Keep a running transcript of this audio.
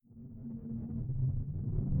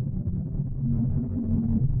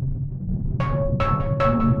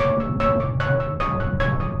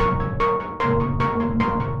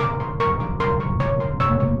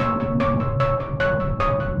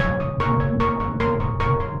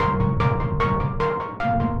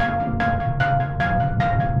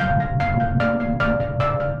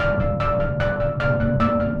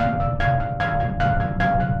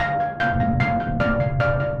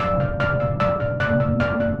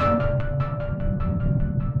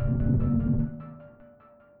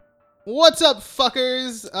What's up,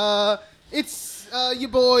 fuckers? It's you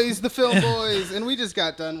boys, the film boys, and we just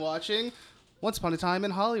got done watching Once Upon a Time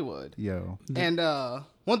in Hollywood. Yo. And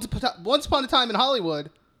Once Upon a Time in Hollywood,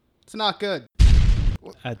 it's not good.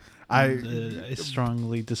 I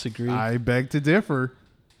strongly disagree. I beg to differ.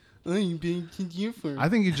 I beg to differ. I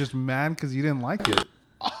think you're just mad because you didn't like it.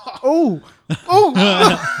 Oh!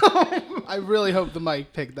 I really hope the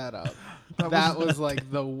mic picked that up. That was like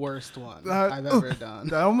the worst one I've ever done.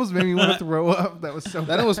 That almost made me want to throw up. That was so That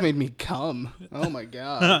bad. almost made me cum. Oh my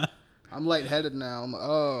god. I'm lightheaded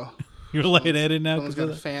now. You're lightheaded now. Someone's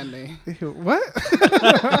gonna fan me. What?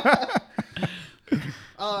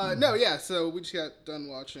 No, yeah. So we just got done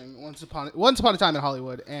watching Once Upon a Time in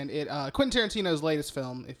Hollywood, and it Quentin Tarantino's latest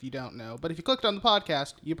film. If you don't know, but if you clicked on the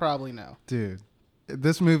podcast, you probably know. Dude,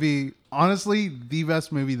 this movie, honestly, the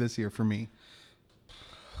best movie this year for me.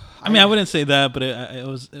 I mean, I wouldn't say that, but it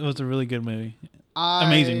was a really good movie.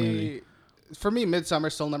 Amazing movie. For me,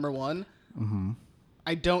 Midsummer's still number one. Mm-hmm.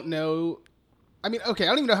 I don't know. I mean, okay, I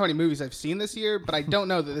don't even know how many movies I've seen this year, but I don't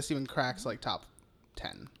know that this even cracks like top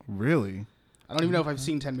 10. Really? I don't even know if I've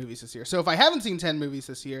seen 10 movies this year. So if I haven't seen 10 movies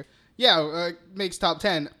this year, yeah, it makes top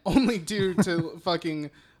 10 only due to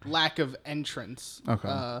fucking lack of entrance.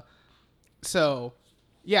 Okay. So,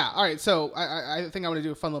 yeah, all right. So I think I'm going to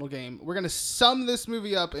do a fun little game. We're going to sum this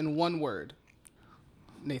movie up in one word.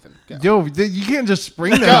 Nathan, go. Yo, you can't just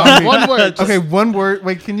spring that on me. One word. Okay, one word.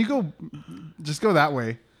 Wait, can you go? Just go that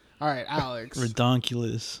way. All right, Alex.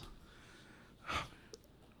 Redonkulous.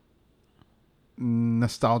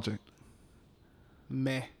 Nostalgic.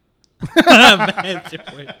 Meh.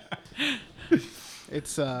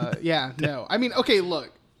 It's yeah, no. I mean, okay,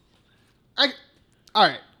 look. All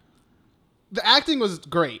right. The acting was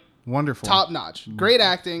great. Wonderful. Top notch. Great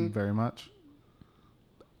acting. Very much.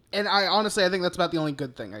 And I think that's about the only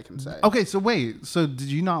good thing I can say. Okay, so wait. So did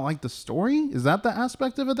you not like the story? Is that the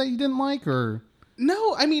aspect of it that you didn't like, or?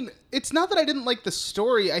 No, I mean, it's not that I didn't like the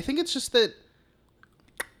story. I think it's just that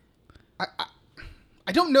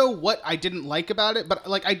I don't know what I didn't like about it, but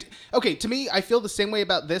like to me, I feel the same way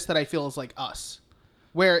about this that I feel is like Us,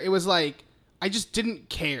 where it was like I just didn't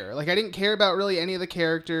care. Like I didn't care about really any of the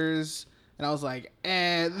characters, and I was like,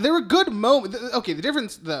 there were good moments. Okay, the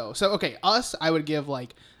difference though. So okay, Us, I would give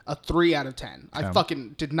like a 3 out of 10. I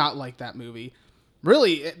fucking did not like that movie,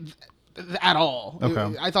 really. At all.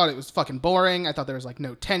 Okay. I thought it was fucking boring. I thought there was like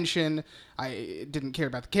no tension. I didn't care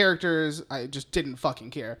about the characters. I just didn't fucking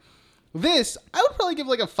care. This, I would probably give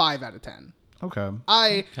like a 5 out of 10. Okay.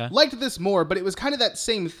 I liked this more, but it was kind of that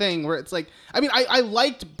same thing where it's like, I mean, I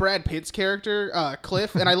liked Brad Pitt's character,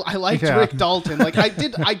 Cliff, and I liked Rick Dalton. Like I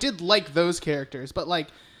did like those characters, but like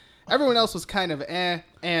everyone else was kind of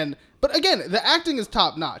but again, the acting is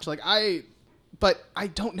top notch. But I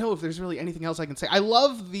don't know if there's really anything else I can say. I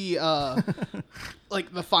love the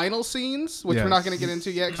like the final scenes, which we're not going to get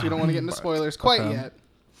into yet because we don't want to get into spoilers quite yet.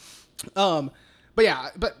 But yeah,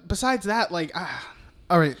 but besides that, like,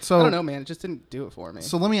 all right. So I don't know, man. It just didn't do it for me.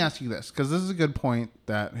 So let me ask you this, because this is a good point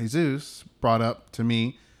that Jesus brought up to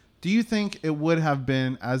me. Do you think it would have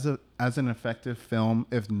been as an effective film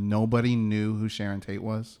if nobody knew who Sharon Tate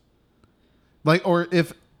was? Like, or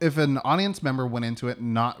if an audience member went into it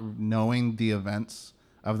not knowing the events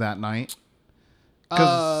of that night?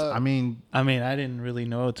 Because, I mean, I didn't really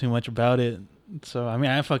know too much about it. So, I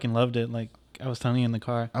mean, I fucking loved it. Like I was telling you in the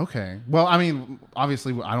car. Okay. Well, I mean,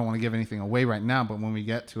 obviously, I don't want to give anything away right now, but when we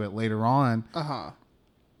get to it later on,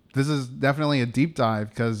 this is definitely a deep dive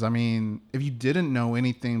because, I mean, if you didn't know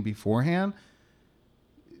anything beforehand,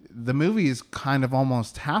 the movie is kind of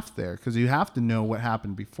almost half there because you have to know what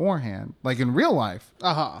happened beforehand, like in real life.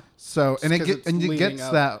 So, and it gets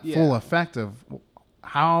that full effect of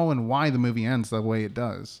how and why the movie ends the way it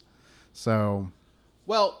does. So,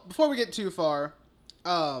 well, before we get too far,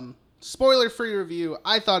 spoiler-free review.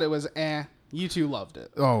 I thought it was You two loved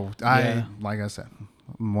it. Oh, like I said,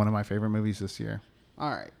 one of my favorite movies this year. All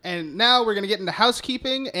right. And now we're going to get into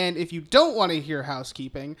housekeeping. And if you don't want to hear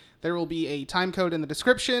housekeeping, there will be a time code in the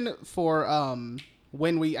description for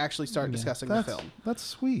when we actually start discussing the film. That's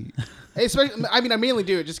sweet. Especially, I mean, I mainly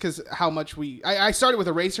do it just because how much I started with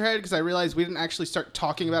Eraserhead because I realized we didn't actually start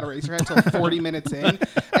talking about Eraserhead until 40 minutes in.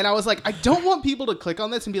 And I was like, I don't want people to click on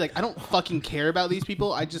this and be like, I don't fucking care about these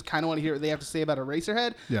people. I just kind of want to hear what they have to say about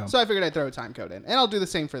Eraserhead. Yeah. So I figured I'd throw a time code in. And I'll do the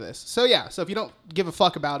same for this. So yeah, so if you don't give a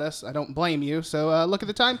fuck about us, I don't blame you. So look at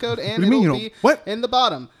the time code and it'll be in the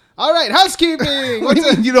bottom. All right, housekeeping. What do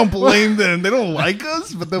you mean you don't blame them? They don't like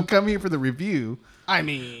us, but they'll come here for the review. I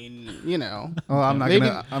mean, you know. Oh, I'm not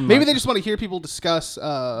maybe they just want to hear people discuss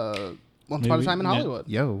Once Upon a Time in Hollywood.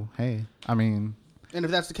 Yo, hey. I mean, And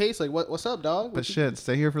if that's the case, like, what's up, dog? But shit,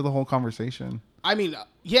 stay here for the whole conversation. I mean,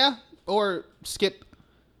 yeah, or skip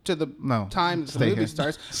to the time the movie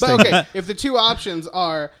starts. But okay, if the two options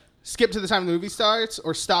are skip to the time the movie starts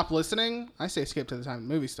or stop listening, I say skip to the time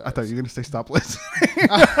the movie starts. I thought you were going to say stop listening.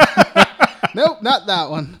 Nope, not that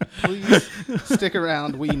one. Please stick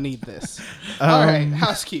around. We need this. All right,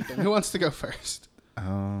 housekeeping. Who wants to go first?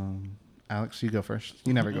 Alex, you go first.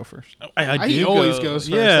 You never go first. He always goes first.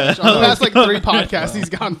 Yeah. On the past like 3 podcasts, he's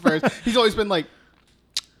gone first. He's always been like,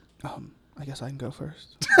 I guess I can go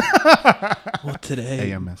first. Well,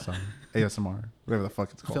 today. ASMR, whatever the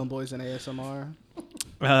fuck it's called. Film Boys and ASMR.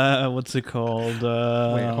 What's it called?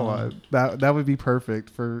 Wait, hold on. That would be perfect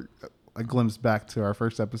for a glimpse back to our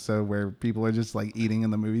first episode where people are just like eating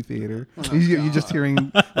in the movie theater. Oh, you're just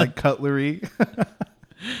hearing like cutlery.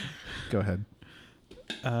 Go ahead.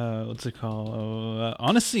 What's it called?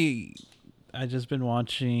 Honestly, I just been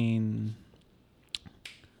watching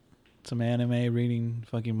some anime, reading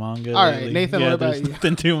fucking manga. All right, Nathan, what about you?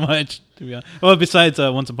 Nothing too much, to be honest. Well, besides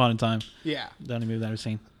Once Upon a Time. Yeah. The only movie that I've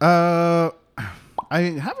seen. I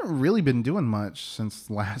haven't really been doing much since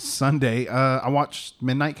last Sunday. I watched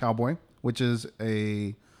Midnight Cowboy, which is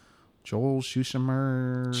a Joel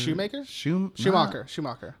Schumacher. Schumacher. Schumacher?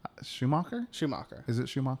 Is it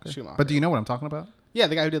Schumacher? Schumacher. But do you know what I'm talking about? Yeah,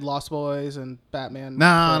 the guy who did Lost Boys and Batman. No.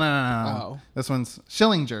 Oh. This one's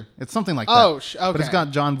Schillinger. It's something like that. Oh, okay. But it's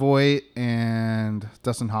got Jon Voight and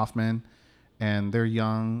Dustin Hoffman, and they're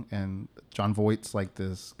young, and Jon Voight's like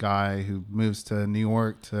this guy who moves to New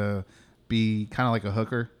York to be kind of like a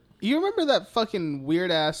hooker. You remember that fucking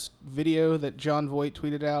weird ass video that Jon Voight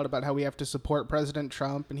tweeted out about how we have to support President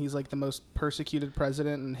Trump and he's like the most persecuted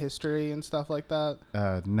president in history and stuff like that?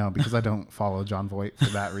 No, because I don't follow Jon Voight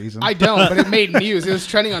for that reason. I don't, but it made news. It was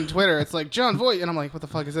trending on Twitter. It's like Jon Voight, and I'm like, what the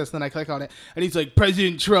fuck is this? And then I click on it, and he's like,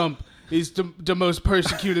 President Trump is the most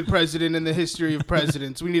persecuted president in the history of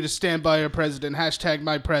presidents. We need to stand by our president. #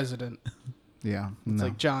 my president. Yeah. It's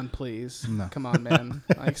like, John, please. No. Come on, man.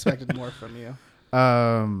 I expected more from you.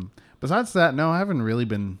 Besides that, no, I haven't really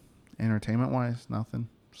been entertainment-wise, nothing.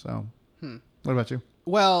 So, What about you?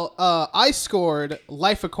 Well, I scored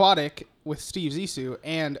Life Aquatic with Steve Zissou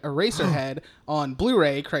and Eraserhead on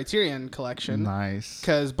Blu-ray Criterion Collection. Nice.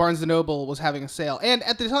 Because Barnes & Noble was having a sale. And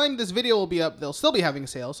at the time this video will be up, they'll still be having a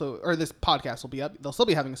sale. Or this podcast will be up. They'll still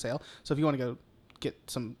be having a sale. So if you want to go get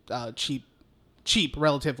some cheap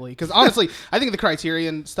relatively. Because honestly, I think the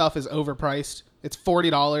Criterion stuff is overpriced. It's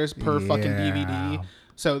 $40 per fucking DVD.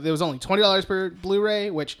 So there was only $20 per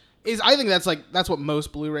Blu-ray, which is, I think that's what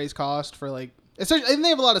most Blu-rays cost for like, especially, and they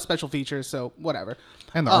have a lot of special features, so whatever.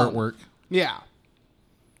 And the artwork. Yeah.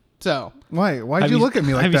 So. Why'd you look at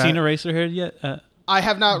me like that? Have you seen Eraserhead yet? I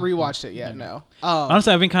have not rewatched it yet, no.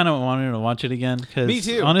 Honestly, I've been kind of wanting to watch it again. Me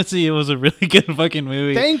too. Honestly, it was a really good fucking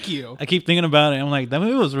movie. Thank you. I keep thinking about it. I'm like, that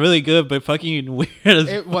movie was really good, but fucking weird as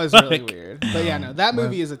It was really weird. But yeah, no, that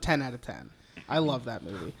movie is a 10 out of 10. I love that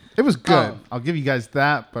movie. It was good. I'll give you guys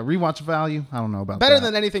that, but rewatch value, I don't know about better that.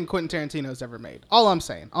 Than anything Quentin Tarantino's ever made. All I'm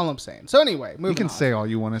saying. So anyway, moving on. You can say all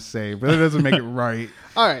you want to say, but it doesn't make it right.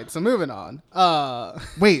 All right, so moving on.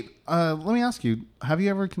 Wait, let me ask you, have you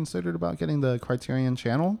ever considered about getting the Criterion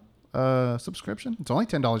Channel subscription? It's only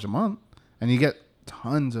 $10 a month, and you get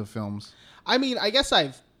tons of films. I mean, I guess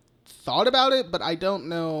I've thought about it, but I don't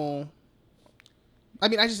know. I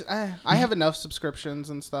mean, I have enough subscriptions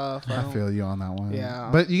and stuff. I feel you on that one. Yeah.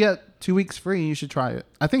 But you get 2 weeks free. You should try it.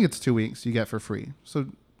 I think it's 2 weeks you get for free. So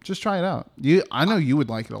just try it out. I know you would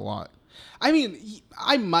like it a lot. I mean,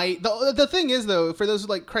 I might. The thing is, though, for those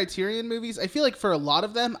like Criterion movies, I feel like for a lot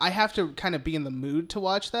of them, I have to kind of be in the mood to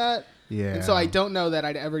watch that. Yeah. And so I don't know that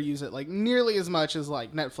I'd ever use it like nearly as much as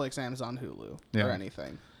like Netflix, Amazon, Hulu, or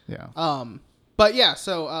anything. Yeah. But yeah,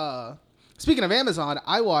 so speaking of Amazon,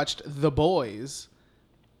 I watched The Boys.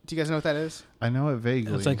 Do you guys know what that is? I know it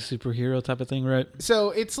vaguely. It's like a superhero type of thing, right? So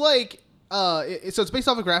it's like, so it's based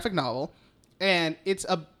off a graphic novel, and it's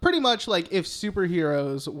pretty much like if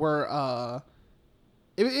superheroes were,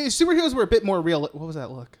 if superheroes were a bit more real. What was that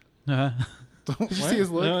look? Uh-huh. Did you see his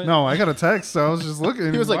look? No, I got a text, so I was just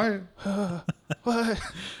looking. He was like, what? I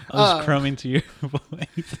was crumbing to your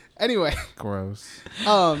voice. Anyway. Gross.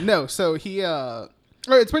 No, so he,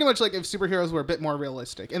 it's pretty much like if superheroes were a bit more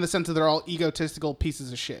realistic in the sense that they're all egotistical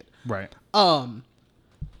pieces of shit. Right.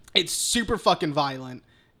 It's super fucking violent.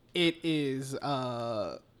 It is,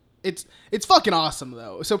 it's fucking awesome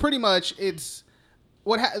though. So pretty much it's,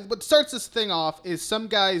 what starts this thing off is some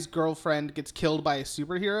guy's girlfriend gets killed by a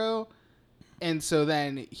superhero. And so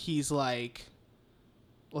then he's like,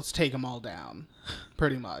 let's take them all down,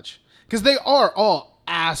 pretty much. Because they are all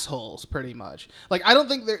assholes, pretty much. Like, I don't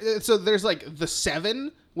think so there's like the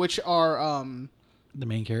 7, which are the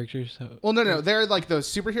main characters. Well, no, they're like those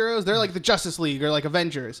superheroes. They're like the Justice League or like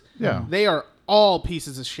Avengers. Yeah, they are all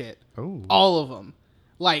pieces of shit. Oh, all of them,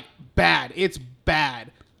 like bad. It's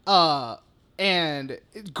bad. And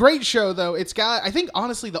great show though. It's got, I think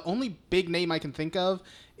honestly the only big name I can think of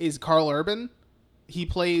is Carl Urban. He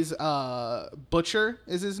plays Butcher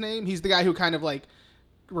is his name. He's the guy who kind of like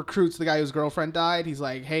recruits the guy whose girlfriend died. He's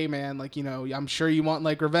like, hey man, like, you know, I'm sure you want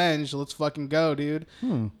like revenge. Let's fucking go, dude.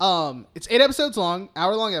 It's 8 episodes long,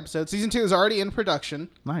 hour-long episodes. Season 2 is already in production.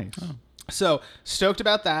 Nice. So stoked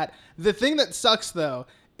about that. The thing that sucks though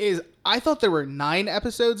is I thought there were 9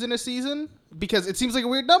 episodes in a season because it seems like a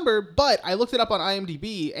weird number, but I looked it up on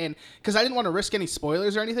IMDb, and because I didn't want to risk any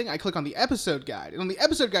spoilers or anything, I click on the episode guide, and on the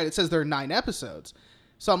episode guide it says there are 9 episodes.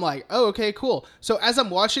 So I'm like, oh, okay, cool. So as I'm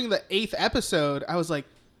watching the 8th episode, I was like,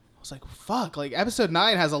 fuck, like episode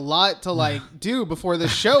 9 has a lot to like do before the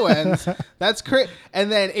show ends. That's crazy.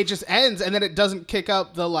 And then it just ends, and then it doesn't kick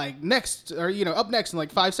up the like next, or, you know, up next in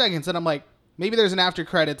like 5 seconds. And I'm like, maybe there's an after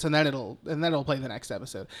credits, and then it'll play the next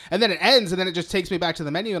episode. And then it ends, and then it just takes me back to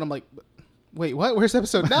the menu, and I'm like, wait, what? Where's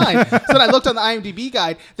episode 9? So then I looked on the IMDb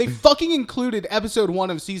guide. They fucking included episode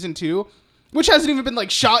 1 of season 2, which hasn't even been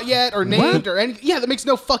like shot yet or named or anything. Yeah, that makes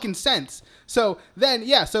no fucking sense. So then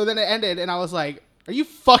it ended, and I was like, are you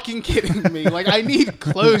fucking kidding me? Like, I need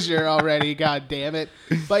closure already. God damn it.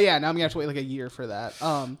 But yeah, now I'm gonna have to wait like a year for that.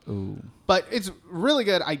 But it's really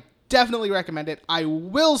good. I definitely recommend it. I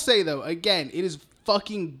will say though, again, it is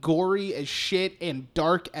fucking gory as shit and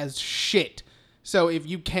dark as shit. So if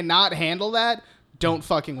you cannot handle that, don't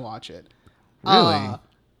fucking watch it. Really?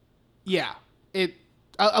 Yeah.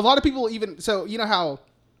 A lot of people even, so you know how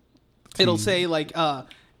it'll say like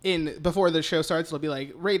before the show starts, it'll be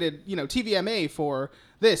like rated, you know, TVMA for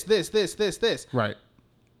this. Right.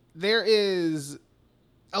 There is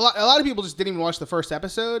a lot of people just didn't even watch the first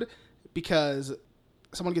episode because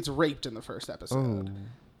someone gets raped in the first episode. Oh.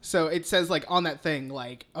 So it says like on that thing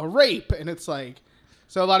like a rape, and it's like,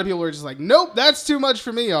 so a lot of people were just like, nope, that's too much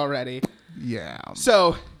for me already. Yeah.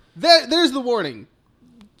 So there's the warning.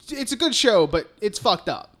 It's a good show, but it's fucked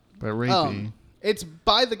up. But rapey. It's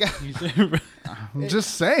by the guy. I'm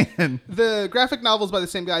just saying. The graphic novel is by the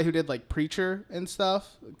same guy who did like Preacher and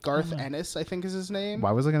stuff. Garth Ennis, I think is his name.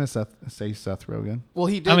 Why was I going to say Seth Rogen? Well,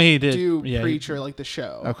 he did do Preacher, like the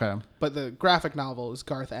show. Okay. But the graphic novel is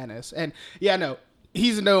Garth Ennis. And yeah, no,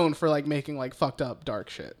 he's known for like making like fucked up dark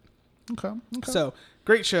shit. Okay. So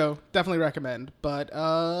great show, definitely recommend. But be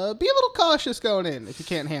a little cautious going in if you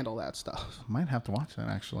can't handle that stuff. I might have to watch that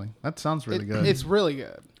actually. That sounds really good. It's really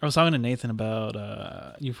good. I was talking to Nathan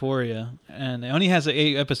about Euphoria, and it only has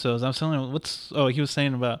 8 episodes. I was telling him he was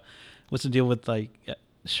saying about what's the deal with like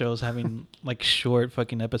shows having like short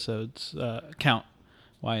fucking episodes count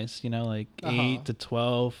wise, you know, like 8 to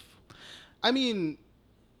 12. I mean,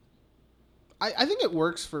 I think it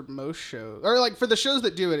works for most shows, or like for the shows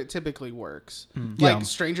that do it, it typically works. Like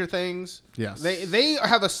Stranger Things, yes, they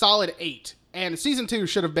have a solid 8, and season 2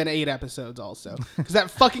 should have been 8 episodes also, because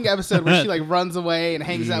that fucking episode where she like runs away and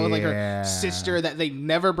hangs out with like her sister that they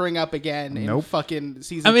never bring up again in fucking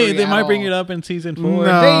season. I mean, 3 they might bring it up in season 4.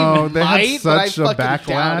 No, they might, had such a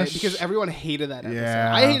backlash because everyone hated that episode.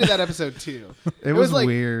 Yeah. I hated that episode too. It was like,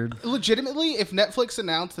 weird. Legitimately, if Netflix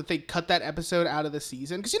announced that they cut that episode out of the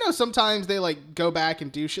season, because you know sometimes they like go back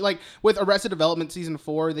and do shit. Like with Arrested Development season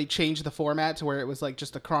 4, they changed the format to where it was like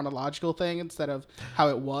just a chronological thing instead of how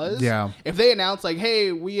it was. Yeah. If they announced like,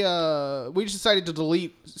 hey, we just decided to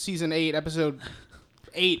delete season 8 episode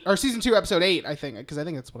 8 or season 2 episode 8, I think, because I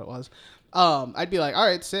think that's what it was. I'd be like, all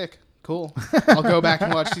right, sick, cool. I'll go back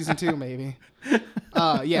and watch season 2 maybe.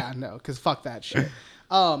 Yeah, no, because fuck that shit.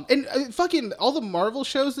 And fucking all the Marvel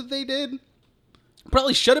shows that they did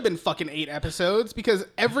probably should have been fucking 8 episodes, because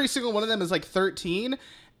every single one of them is like 13,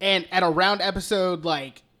 and at around episode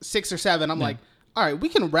like 6 or 7, I'm like, all right, we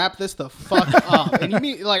can wrap this the fuck up. And you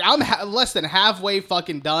mean like I'm less than halfway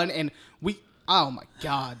fucking done, and oh my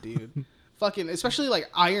god, dude, fucking especially like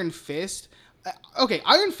Iron Fist. Okay,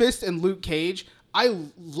 Iron Fist and Luke Cage, I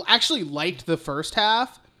actually liked the first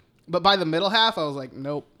half. But by the middle half, I was like,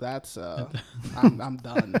 nope, that's, I'm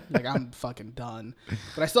done. Like, I'm fucking done.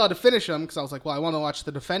 But I still had to finish them because I was like, well, I want to watch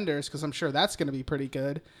The Defenders because I'm sure that's going to be pretty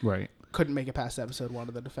good. Right. Couldn't make it past episode 1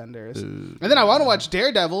 of The Defenders. And then I want to watch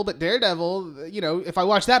Daredevil, but Daredevil, you know, if I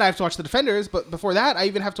watch that, I have to watch The Defenders. But before that, I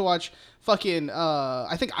even have to watch fucking,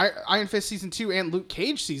 I think Iron Fist season 2 and Luke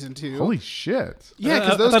Cage season 2. Holy shit. Yeah,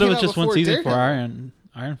 because those I thought came it was out just one before season Daredevil.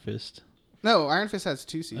 for Iron Fist. No, Iron Fist has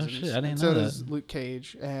 2 seasons. Oh shit, I didn't know that. So does Luke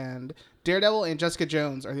Cage, and Daredevil and Jessica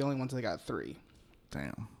Jones are the only ones that got 3.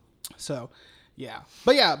 Damn. So, yeah.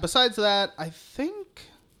 But yeah, besides that, I think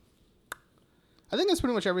that's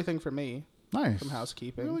pretty much everything for me. Nice. From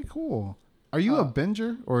housekeeping. Really cool. Are you a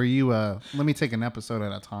binger or are you let me take an episode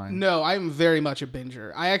at a time? No, I'm very much a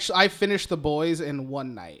binger. I finished The Boys in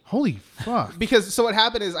one night. Holy fuck. Because so what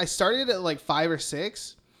happened is I started at like 5 or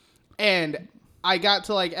 6 and I got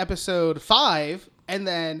to like episode 5 and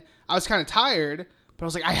then I was kind of tired, but I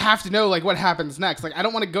was like, I have to know like what happens next. Like I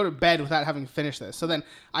don't want to go to bed without having finished this. So then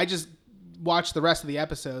I just watched the rest of the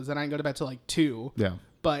episodes and I didn't go to bed till like 2. Yeah.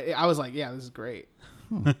 But I was like, yeah, this is great.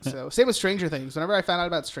 So same with Stranger Things. Whenever I found out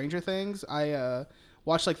about Stranger Things, I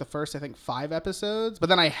watched like the first, I think, 5 episodes. But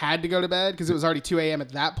then I had to go to bed because it was already 2 a.m. at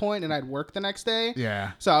that point, and I'd work the next day.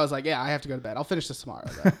 Yeah. So I was like, yeah, I have to go to bed. I'll finish this tomorrow,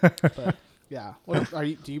 though. But yeah,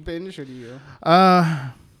 do you binge or do you?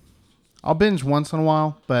 I'll binge once in a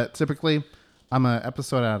while, but typically I'm an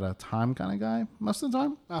episode at a time kind of guy most of the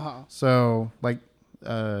time. So like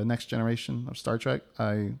Next Generation of Star Trek,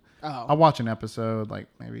 I'll watch an episode like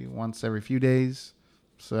maybe once every few days.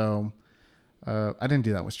 So I didn't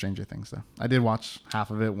do that with Stranger Things, though. I did watch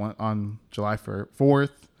half of it on July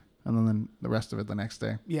 4th, and then the rest of it the next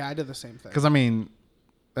day. Yeah, I did the same thing. Because, I mean,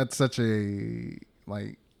 that's such a,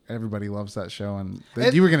 like, everybody loves that show, and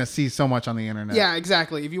you were going to see so much on the internet. Yeah,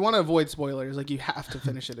 exactly. If you want to avoid spoilers, like, you have to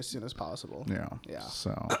finish it as soon as possible. Yeah.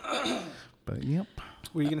 So, but, yep.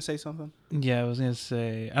 Were you going to say something? Yeah, I was going to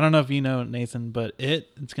say, I don't know if you know, Nathan, but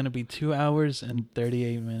it's going to be 2 hours and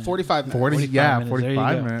 38 minutes. 45 minutes.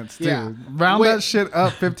 45 minutes, dude. Yeah. Round that shit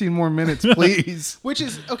up 15 more minutes, please. Which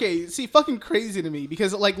is, okay, see, fucking crazy to me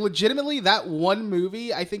because, like, legitimately, that one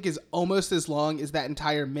movie, I think, is almost as long as that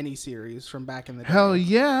entire miniseries from back in the day. Hell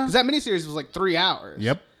yeah. Because that miniseries was, like, 3 hours.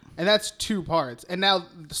 Yep. And that's 2 parts. And now,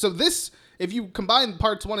 so this, if you combine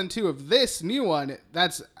parts 1 and 2 of this new one,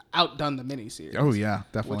 that's outdone the miniseries. Oh yeah,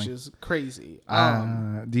 definitely. Which is crazy.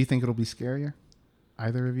 Do you think it'll be scarier?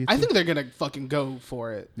 Either of you? I think they're gonna fucking go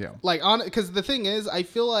for it. Yeah. Like because the thing is, I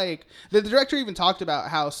feel like the director even talked about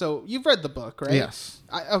how. So you've read the book, right? Yes.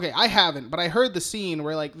 I haven't, but I heard the scene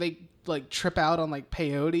where like they like trip out on like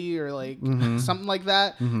peyote or like something like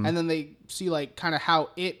that, and then they see like kind of how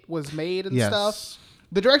it was made and stuff.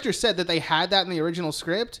 The director said that they had that in the original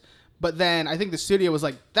script. But then I think the studio was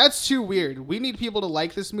like, that's too weird. We need people to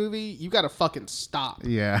like this movie. You got to fucking stop.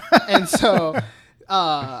 Yeah. And so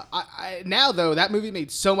now, though, that movie made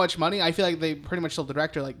so much money. I feel like they pretty much told the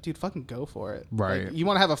director, like, dude, fucking go for it. Right. Like, you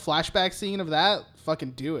want to have a flashback scene of that?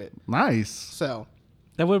 Fucking do it. Nice. So.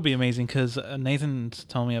 That would be amazing because Nathan's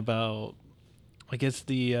told me about, I guess,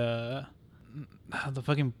 the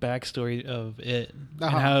fucking backstory of it and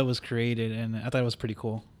how it was created. And I thought it was pretty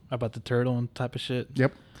cool about the turtle and type of shit.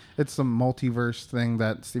 Yep. It's a multiverse thing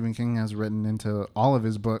that Stephen King has written into all of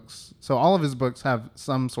his books. So all of his books have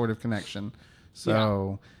some sort of connection.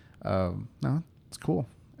 So, no, it's cool.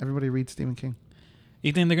 Everybody read Stephen King.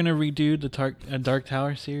 You think they're going to redo the Dark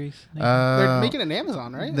Tower series? They're making an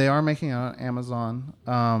Amazon, right? They are making it on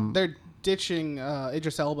Amazon. They're ditching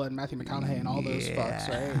Idris Elba and Matthew McConaughey and all those fucks,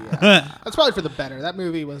 right? Yeah. That's probably for the better. That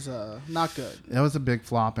movie was not good. It was a big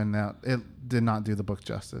flop, and it did not do the book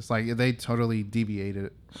justice. Like, they totally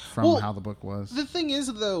deviated from how the book was. The thing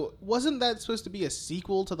is, though, wasn't that supposed to be a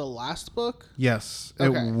sequel to the last book? Yes,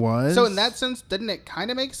 okay. It was. So in that sense, didn't it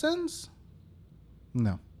kind of make sense?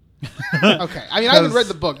 No. Okay. I mean, I haven't read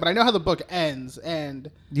the book, but I know how the book ends.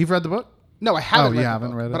 And you've read the book? No, I haven't read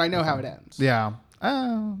haven't read it? But I know how it ends. Yeah.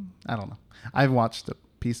 I don't know. I watched a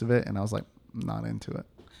piece of it, and I was like, not into it.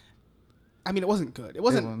 I mean, it wasn't good. It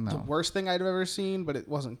wasn't the worst thing I'd ever seen, but it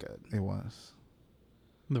wasn't good. It was.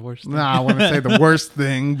 The worst thing? No, I wouldn't say the worst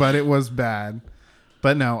thing, but it was bad.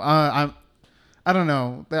 But no, I don't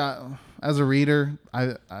know. As a reader,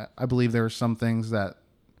 I believe there are some things that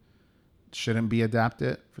shouldn't be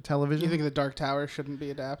adapted for television. You think The Dark Tower shouldn't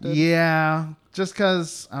be adapted? Yeah, just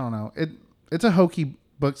because, I don't know. It's a hokey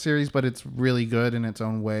book series, but it's really good in its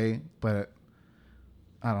own way. But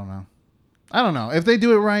I don't know. If they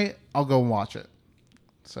do it right, I'll go watch it.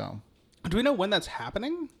 So, do we know when that's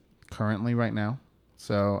happening? Currently, right now.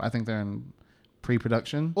 So I think they're in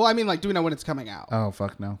pre-production. Well, I mean, like, do we know when it's coming out? Oh,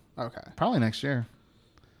 fuck no. Okay. Probably next year.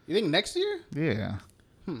 You think next year? Yeah.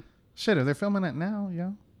 Shit, if they're filming it now,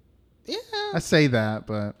 yeah. Yeah. I say that,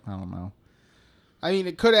 but I don't know. I mean,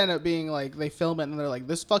 it could end up being like they film it and they're like,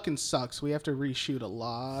 this fucking sucks. We have to reshoot a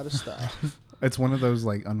lot of stuff. It's one of those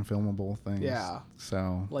like unfilmable things. Yeah.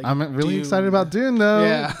 So like I'm really Dune. excited about Dune though.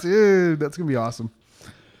 Yeah. Dude, that's going to be awesome.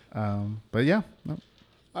 But yeah. No.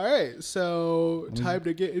 All right. So time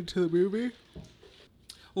to get into the movie.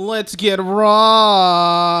 Let's get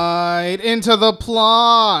right into the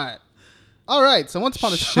plot. All right, so once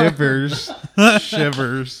upon a time,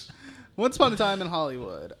 Shivers. Once upon a time in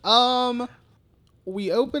Hollywood.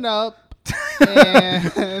 We open up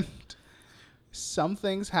and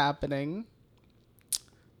something's happening.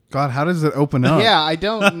 God, how does it open up? Yeah, I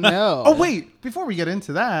don't know. Oh, wait. Before we get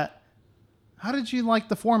into that, how did you like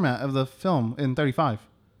the format of the film in 35?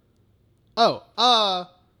 Oh,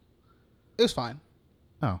 it was fine.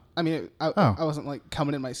 Oh. I mean, I wasn't like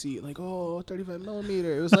coming in my seat like, oh, 35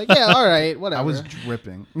 millimeter. It was like, yeah, all right, whatever. I was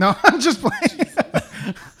dripping. No, I'm just playing.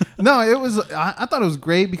 No, it was. I thought it was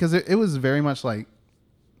great because it was very much like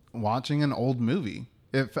watching an old movie.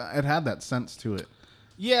 It had that sense to it.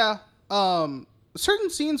 Yeah.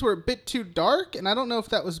 Certain scenes were a bit too dark, and I don't know if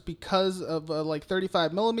that was because of a like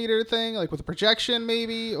 35 millimeter thing, like with the projection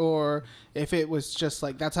maybe, or if it was just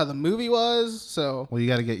like that's how the movie was. So. Well, you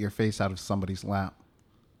got to get your face out of somebody's lap.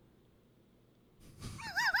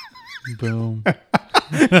 Boom.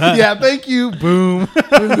 Yeah, thank you. Boom.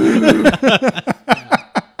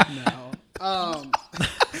 No.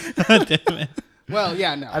 Damn it. Well,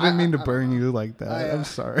 yeah, no. I didn't mean to burn you like that. I'm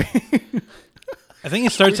sorry. I think it We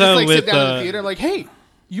starts just out like with sit down in the theater. I'm like, hey,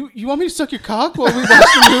 you want me to suck your cock while we watch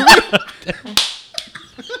the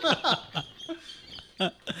movie?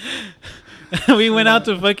 We went out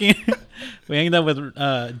to fucking. We hanged out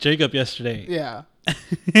with Jacob yesterday. movie? Yeah.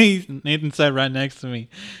 Nathan sat right next to me.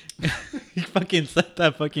 He fucking said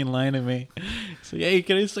that fucking line to me. So hey,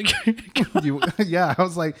 can I suck your cock? Yeah, I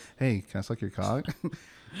was like, hey, can I suck your cock?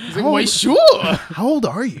 He's like, wait, sure. How old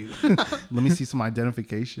are you? Let me see some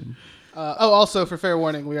identification. Also, for fair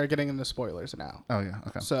warning, we are getting into spoilers now. Oh, yeah.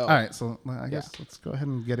 Okay. So- all right. So I guess let's go ahead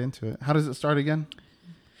and get into it. How does it start again?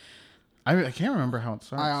 I can't remember how it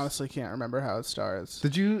starts. I honestly can't remember how it starts.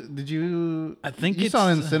 Did you? I think you it's, saw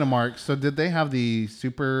it in Cinemark. So did they have the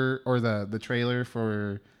super or the trailer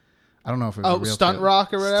for? I don't know if it was a real Stunt trailer.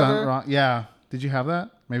 Rock or whatever? Stunt Rock. Yeah. Did you have that?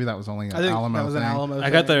 Maybe that was only an I think Alamo that was thing. an Alamo. I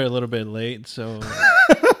got thing. there a little bit late, so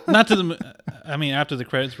not to the. I mean, after the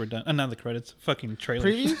credits were done. Not the credits. Fucking trailer.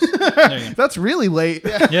 Previews. There you go. That's really late.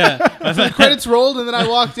 Yeah. The credits rolled, and then I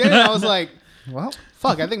walked in, and I was like, Well,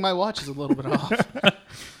 "Fuck, I think my watch is a little bit off."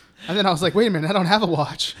 And then I was like, "Wait a minute, I don't have a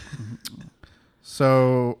watch."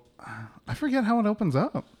 so I forget how it opens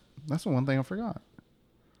up. That's the one thing I forgot.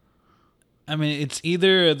 I mean, it's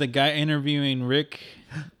either the guy interviewing Rick,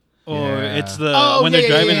 or Yeah. it's the Oh, when yeah, they're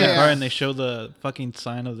yeah, driving yeah, the car yeah. and they show the fucking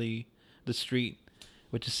sign of the street,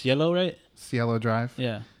 which is yellow, right? Cielo Drive.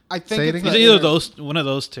 Yeah. I think Say it it's again. It's the either inter- those, one of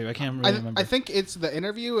those two. I can't really remember. I think it's the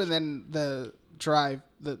interview, and then the drive.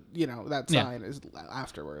 That Yeah. sign is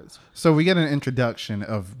afterwards. So we get an introduction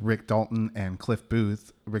of Rick Dalton and Cliff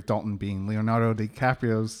Booth. Rick Dalton being Leonardo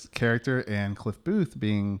DiCaprio's character, and Cliff Booth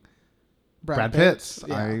being Brad Pitt's.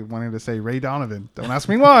 Yeah. I wanted to say Ray Donovan. Don't ask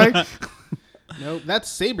me why. Nope, that's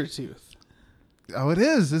Sabretooth. Oh, it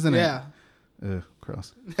is, isn't it? Yeah. Ugh,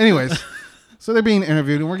 gross. Anyways, so they're being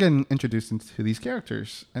interviewed, and we're getting introduced into these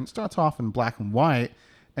characters. And it starts off in black and white.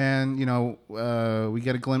 And, we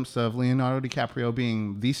get a glimpse of Leonardo DiCaprio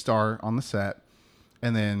being the star on the set.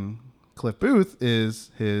 And then Cliff Booth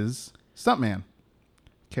is his stuntman.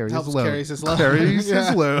 Carries his load. Carries his load. Carries Yeah.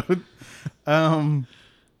 his load. And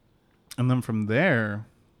then from there,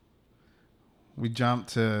 we jump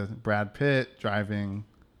to Brad Pitt driving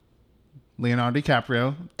Leonardo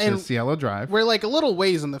DiCaprio And to Cielo Drive. We're like a little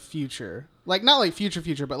ways in the future. Like, not like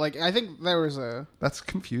future, but like, I think there was a. That's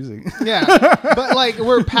confusing. Yeah. But like,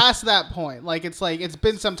 we're past that point. Like, it's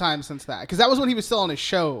been some time since that. Because that was when he was still on his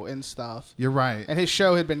show and stuff. You're right. And his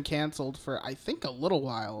show had been canceled for, I think, a little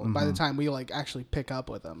while by Mm-hmm. the time we like actually pick up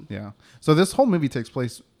with him. Yeah. So this whole movie takes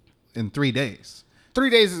place in 3 days. 3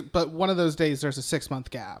 days, but one of those days there's a 6-month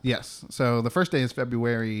gap. Yes. So the first day is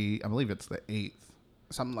February, I believe it's the 8th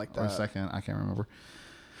Something like or that. 2nd. I can't remember.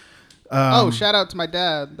 Shout out to my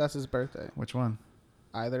dad. That's his birthday. Which one?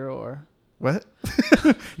 Either or. What?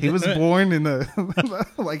 He was born in a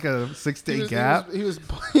like a 6-day gap. He was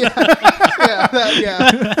yeah.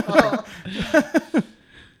 Yeah. Oh.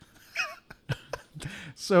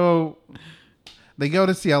 So they go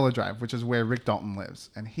to Cielo Drive, which is where Rick Dalton lives,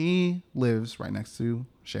 and he lives right next to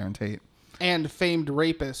Sharon Tate. And famed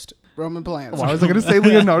rapist Roman Polanski. Why was I going to say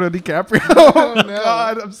Leonardo DiCaprio? Oh, no.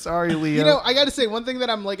 God, I'm sorry, Leo. You know, I got to say one thing that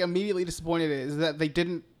I'm like immediately disappointed in is that they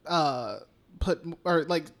didn't put or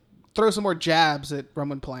like throw some more jabs at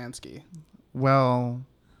Roman Polanski. Well,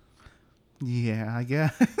 yeah, I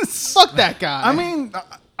guess. Fuck that guy.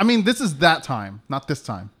 I mean, this is that time, not this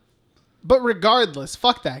time. But regardless,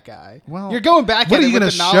 fuck that guy. Well, you're going back. What at are you going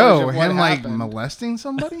gonna to show? Him Him like happened. molesting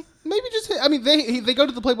somebody? Maybe just. I mean, they go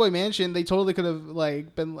to the Playboy Mansion. They totally could have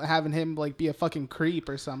like been having him like be a fucking creep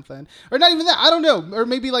or something, or not even that. I don't know. Or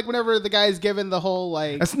maybe like whenever the guy's given the whole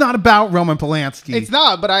like. It's not about Roman Polanski. It's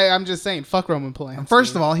not. But I'm just saying, fuck Roman Polanski.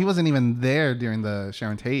 First of all, he wasn't even there during the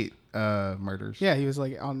Sharon Tate murders. Yeah, he was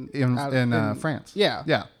like on in France. Yeah.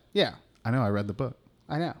 Yeah. Yeah. I know. I read the book.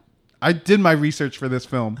 I know. I did my research for this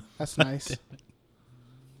film. That's nice.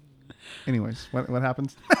 Anyways, what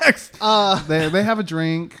happens next? They have a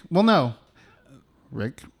drink. Well, no.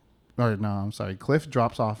 Cliff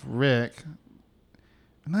drops off Rick.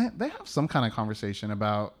 And they have some kind of conversation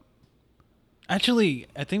about... Actually,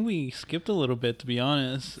 I think we skipped a little bit, to be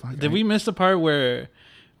honest. Fuck, Did we miss the part where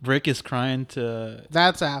Rick is crying to...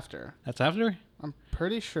 That's after. That's after? I'm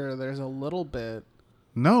pretty sure there's a little bit.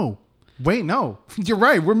 No. Wait, no. You're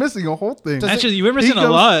right. We're missing a whole thing. Actually, you were missing a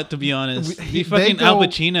lot, to be honest. The fucking Al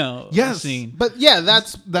Pacino scene. But yeah,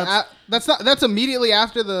 that's immediately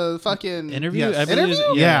after the fucking interview. Yes. I believe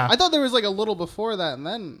Interview? Yeah. I thought there was like a little before that, and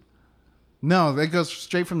then No, that goes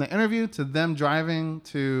straight from the interview to them driving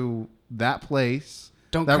to that place.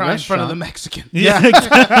 don't that cry in front of the restaurant. Mexican.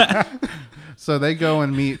 Yeah. So they go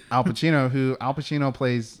and meet Al Pacino, who Al Pacino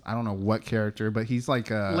plays, I don't know what character, but he's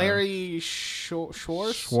like Larry Schwartz.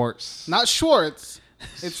 Schwartz. Not Schwartz.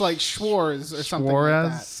 It's like Schwartz or something like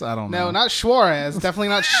Suarez? that. I don't know. No, not Suarez. Definitely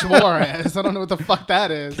not Suarez. I don't know what the fuck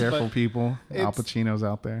that is. Careful, but, people. Al it's- Pacino's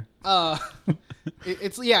out there.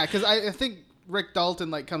 it's yeah, because I think Rick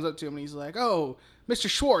Dalton like comes up to him and he's like, "Oh, Mr.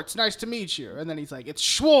 Schwartz, nice to meet you." And then he's like, "It's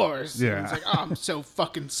Schwartz." Yeah. And he's like, "Oh, I'm so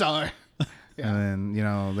fucking sorry." Yeah. And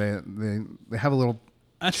then, they have a little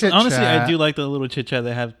Honestly, I chit-chat. do like the little chit chat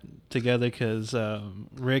they have together because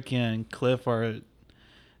Rick and Cliff are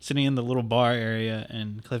sitting in the little bar area,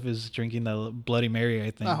 and Cliff is drinking the Bloody Mary,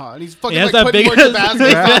 I think. And he's fucking He has like that putting more big- Tabasco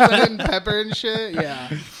sauce in it and pepper and shit. Yeah.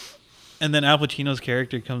 And then Al Pacino's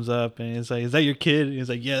character comes up and he's like, "Is that your kid?" And he's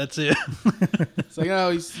like, "Yeah, that's it." It's like,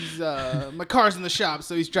 "Oh, he's my car's in the shop,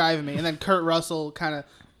 so he's driving me." And then Kurt Russell kind of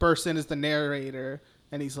bursts in as the narrator,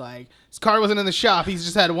 and he's like, "His car wasn't in the shop. He's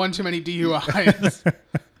just had one too many DUIs."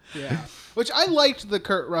 Yeah. Which I liked the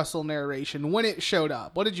Kurt Russell narration when it showed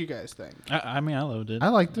up. What did you guys think? I mean, I loved it. I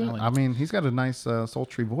liked it. I mean, he's got a nice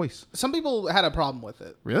sultry voice. Some people had a problem with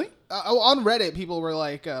it. Really? On Reddit, people were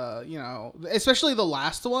like, especially the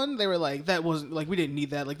last one, they were like, that wasn't, like, we didn't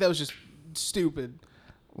need that. Like, that was just stupid.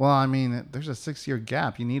 Well, I mean, there's a 6-year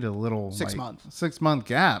gap. You need a little... 6 month. 6-month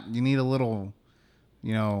gap. You need a little,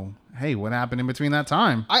 hey, what happened in between that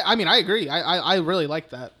time? I mean, I agree. I really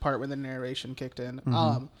liked that part when the narration kicked in.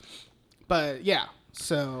 Mm-hmm. But, yeah.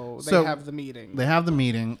 So they have the meeting. They have the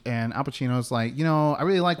meeting, and Al Pacino's like, I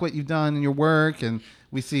really like what you've done in your work, and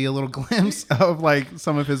we see a little glimpse of like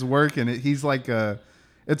some of his work, and he's like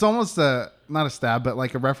it's almost not a stab, but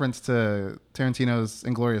like a reference to Tarantino's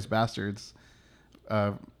Inglourious Bastards,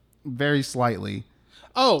 very slightly.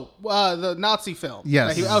 Oh, the Nazi film.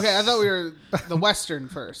 Yes. Okay, I thought we were the Western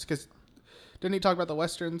first, because didn't he talk about the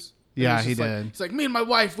Westerns? And Yeah, he's he just like- did. He's like, me and my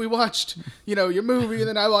wife, we watched, your movie, and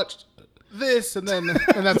then I watched this, and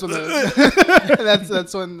that's when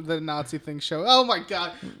that's when the Nazi thing showed. Oh my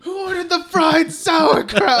God, who ordered the fried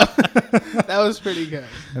sauerkraut? That was pretty good.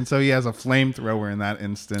 And so he has a flamethrower in that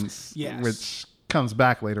instance, Yes. which comes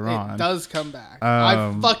back later on. It does come back. I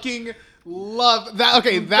Um, fucking love that.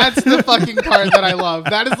 Okay, that's the fucking part that I love.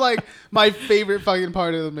 That is like my favorite fucking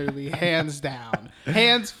part of the movie, hands down.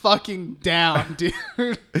 Hands fucking down, dude.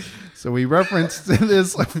 So we referenced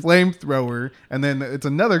this flamethrower, and then it's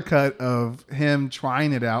another cut of him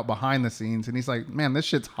trying it out behind the scenes, and he's like, "Man, this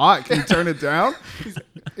shit's hot. Can you turn it down?"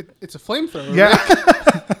 It's a flamethrower. Yeah.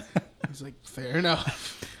 Right? He's like, fair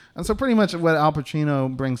enough. And so pretty much what Al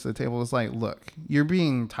Pacino brings to the table is like, look, you're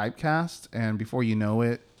being typecast, and before you know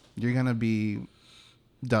it, you're gonna be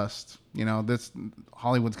dust. This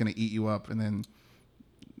Hollywood's gonna eat you up, and then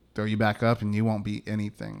throw you back up, and you won't be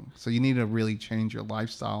anything. So you need to really change your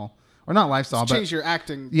lifestyle, or not lifestyle, but Change your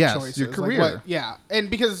acting Yes, choices. your Like career. and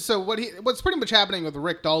because what's pretty much happening with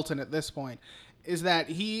Rick Dalton at this point is that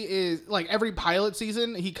he is like every pilot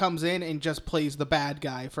season he comes in and just plays the bad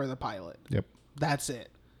guy for the pilot. Yep. That's it.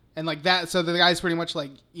 And like that, so the guy's pretty much like,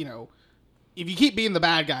 if you keep being the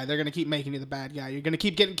bad guy, they're gonna keep making you the bad guy. You're gonna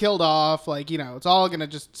keep getting killed off. Like, it's all gonna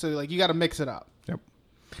you got to mix it up. Yep.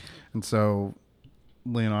 And so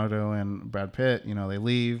Leonardo and Brad Pitt, they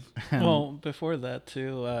leave. And Well, before that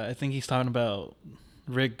too, I think he's talking about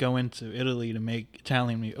Rick going to Italy to make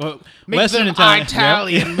Italian music. Oh, Make Western them Italian.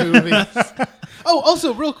 Italian movies. Oh,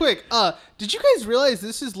 also real quick, did you guys realize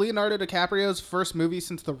this is Leonardo DiCaprio's first movie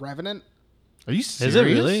since The Revenant? Are you serious? Is it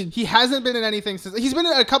really? He hasn't been in anything since. He's been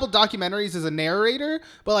in a couple documentaries as a narrator,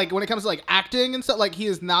 but like when it comes to like acting and stuff, like he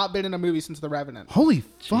has not been in a movie since The Revenant. Holy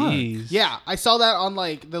fuck! Jeez. Yeah, I saw that on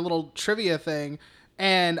like the little trivia thing,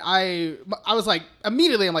 and I was like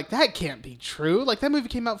immediately I'm like that can't be true. Like that movie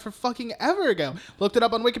came out for fucking ever ago. Looked it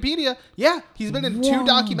up on Wikipedia. Yeah, he's been in 2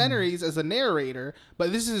 documentaries as a narrator,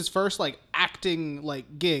 but this is his first like acting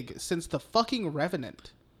like gig since The fucking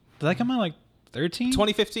Revenant. Did that come out like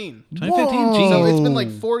 2015. 2015? Whoa. Jeez. So it's been like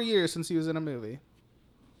 4 years since he was in a movie.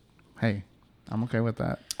 Hey, I'm okay with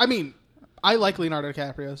that. I mean, I like Leonardo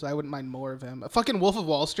DiCaprio, so I wouldn't mind more of him. Fucking Wolf of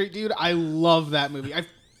Wall Street, dude. I love that movie. I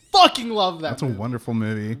fucking love that That's movie. a wonderful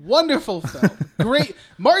movie. Wonderful film. Great.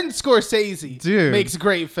 Martin Scorsese Dude. makes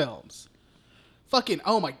great films. Fucking,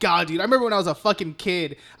 oh my God, dude. I remember when I was a fucking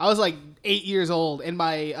kid. I was like 8 years old, and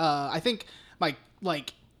my, I think my,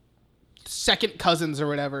 like, second cousins or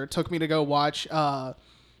whatever took me to go watch, I'm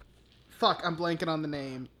blanking on the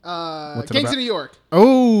name. What's it Gangs about? of New York.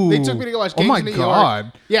 Oh, They took me to go watch Gangs my of New God.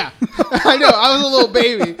 York. Yeah. I know. I was a little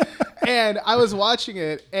baby. And I was watching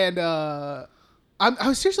it, and I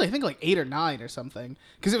was seriously, I think like 8 or 9 or something,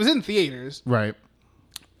 because it was in theaters. Right.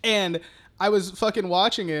 And I was fucking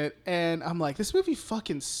watching it, and I'm like, this movie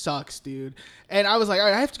fucking sucks, dude. And I was like, all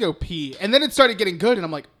right, I have to go pee. And then it started getting good, and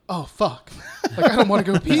I'm like, oh, fuck. Like, I don't want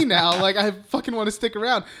to go pee now. Like, I fucking want to stick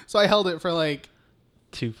around. So I held it for like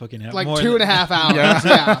 2 fucking hours. like more 2.5 hours.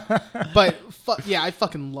 Yeah. But yeah, I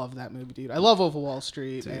fucking love that movie, dude. I love Wolf of Wall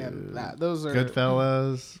Street and that. Those are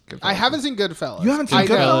Goodfellas. I haven't seen Goodfellas. You haven't seen I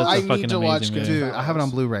know. Goodfellas? I It's a need fucking to watch amazing Goodfellas. movie. Dude, I have it on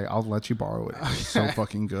Blu-ray. I'll let you borrow it. It's so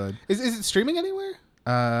fucking good. Is it streaming anywhere?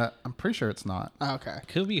 I'm pretty sure it's not. Oh, okay.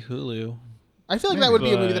 Could be Hulu. I feel like that would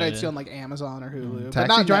be a movie that I'd But- see on like Amazon or Hulu. but Taxi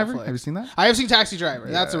not Driver. Netflix. Have you seen that? I have seen Taxi Driver.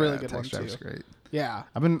 That's a really good one Taxi Driver's too. great. Yeah.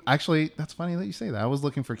 I've been actually. That's funny that you say that. I was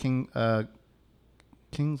looking for Kings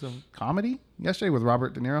of Comedy yesterday with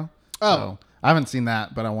Robert De Niro. Oh. So, I haven't seen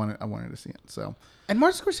that, but I wanted to see it. So And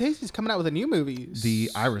Martin Scorsese's coming out with a new movie. The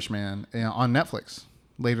Irishman on Netflix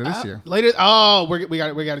later this year. Later. Oh, we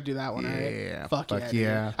got to do that one, right? Yeah, Fuck fuck dude.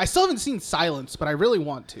 yeah. I still haven't seen Silence, but I really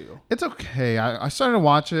want to. It's okay. I started to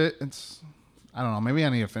watch it. I don't know. Maybe I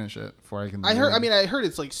need to finish it before I can. I heard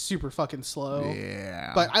it's like super fucking slow.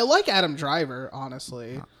 Yeah. But I like Adam Driver,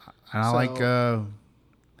 honestly. And I like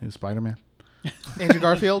who's Spider-Man. Andrew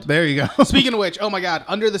Garfield. There you go. Speaking of which, oh my God,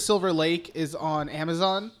 Under the Silver Lake is on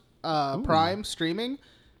Amazon Prime streaming.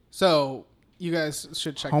 So you guys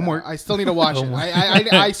should check Homework. that out. I still need to watch it.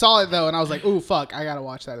 I saw it though, and I was like, ooh, fuck, I gotta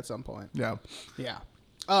watch that at some point. Yeah. Yeah.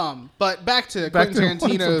 But back to Back Quentin to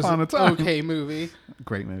Once Upon a Tarantino's Time. okay movie.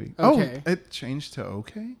 Great movie. Okay. Oh, it changed to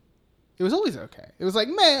okay? It was always okay. It was like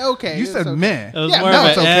meh, okay. You It was said okay. meh. It was Yeah, more no, of a,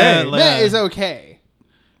 it's okay. Meh is okay.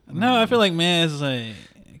 No, I feel like man is like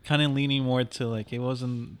kind of leaning more to like it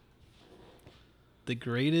wasn't the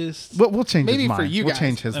greatest. We'll change Maybe his for mind. you We'll guys.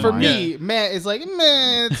 change his For mind. me, meh is like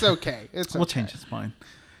meh. It's okay. It's We'll okay. change his mind.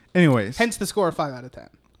 Anyways. Hence the score of 5 out of 10,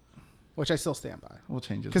 which I still stand by. We'll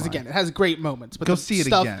change his Because mind. again, it has great moments, but Go the see it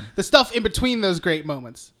stuff, again. The stuff in between those great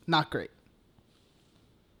moments, not great.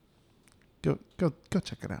 Go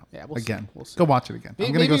check it out. Yeah, we'll see. again. We'll see. Go watch it again.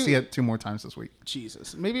 I'm gonna go Maybe- see it 2 more times this week.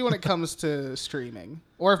 Jesus, maybe when it comes to streaming,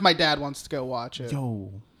 or if my dad wants to go watch it,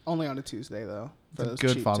 Yo. only on a Tuesday though. For It's a those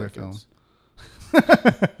good cheap father tickets.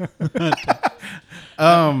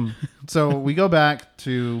 So we go back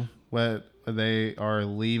to what they are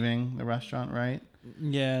leaving the restaurant, right?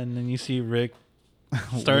 Yeah, and then you see Rick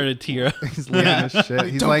start to tear up. He's losing his shit.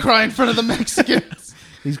 He's Don't like, cry in front of the Mexicans.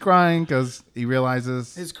 he's crying because he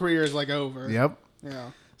realizes. His career is like over. Yep.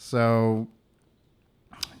 Yeah. So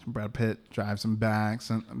Brad Pitt drives him back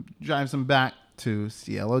to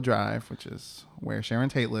Cielo Drive, which is where Sharon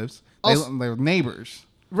Tate lives. They're neighbors.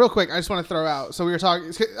 Real quick, I just want to throw out. So we were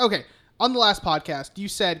talking. Okay, on the last podcast, you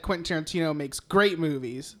said Quentin Tarantino makes great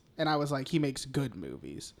movies, and I was like, he makes good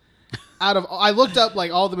movies. I looked up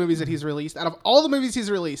like all the movies that he's released. Out of all the movies he's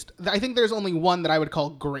released, I think there's only one that I would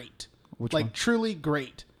call great. Which like one? truly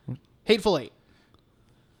great. Hateful Eight.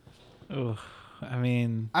 Oh, I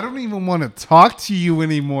mean, I don't even want to talk to you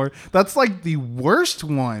anymore. That's like the worst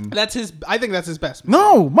one. I think that's his best movie.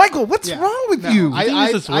 No, Michael, what's Yeah. wrong with No, you? I think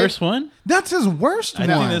this is his worst one. That's his worst I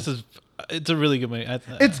one. think this is. It's a really good movie.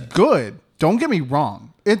 It's good. Don't get me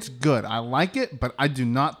wrong. It's good. I like it, but I do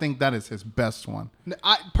not think that is his best one.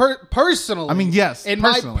 Personally, I mean, yes, in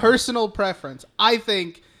personally. my personal preference, I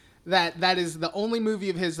think that is the only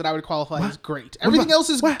movie of his that I would qualify as great. Everything about- else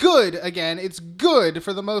is what? good. Again, it's good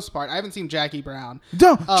for the most part. I haven't seen Jackie Brown.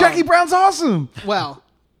 Jackie Brown's awesome. Well,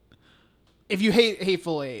 if you hate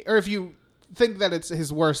Hateful Eight, or if you think that it's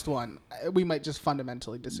his worst one. We might just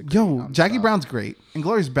fundamentally disagree. Yo, Jackie stuff. Brown's great.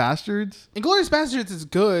 Inglourious Bastards. Inglourious Bastards is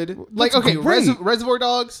good. Like, That's okay, great. Reservoir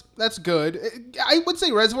Dogs, that's good. I would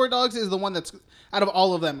say Reservoir Dogs is the one that's, out of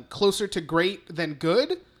all of them, closer to great than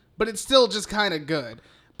good, but it's still just kind of good.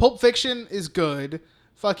 Pulp Fiction is good.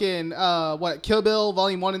 Fucking, Kill Bill,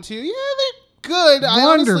 Volume 1 and 2, yeah, they're good.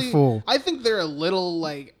 Wonderful. I think they're a little,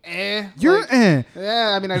 like, eh. You're like, eh.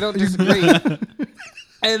 Yeah, I mean, I don't disagree.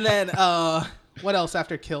 And then, what else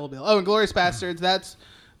after Kill Bill? Oh, Inglourious Bastards, that's,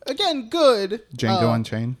 again, good. Django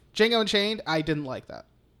Unchained. Django Unchained, I didn't like that.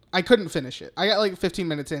 I couldn't finish it. I got like 15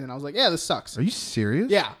 minutes in and I was like, yeah, this sucks. Are you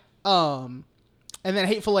serious? Yeah. And then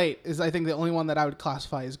Hateful Eight is, I think, the only one that I would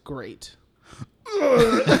classify as great.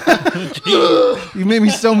 You made me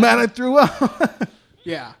so mad I threw up.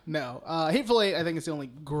 Yeah, no. Hateful Eight, I think, is the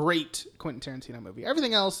only great Quentin Tarantino movie.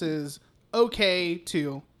 Everything else is okay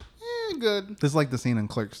to good. This is like the scene in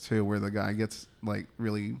Clerks 2 where the guy gets like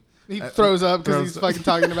really... He throws up because he's fucking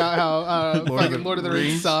talking about how Lord of the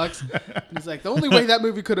Rings sucks. And he's like, the only way that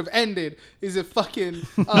movie could have ended is if fucking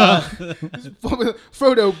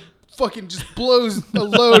Frodo fucking just blows a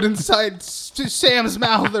load inside Sam's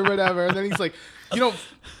mouth or whatever. And then he's like, you don't...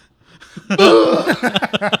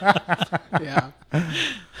 Yeah.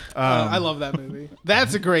 I love that movie.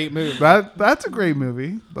 That's a great movie. That's a great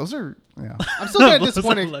movie. Those are... Yeah. I'm still kind of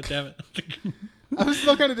disappointed. Damn it. I'm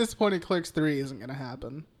still kind of disappointed Clerks 3 isn't going to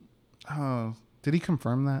happen. Oh, did he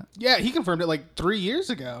confirm that? Yeah, he confirmed it like 3 years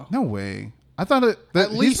ago. No way. I thought that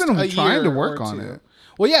At least he's been a trying to year work or on two. it.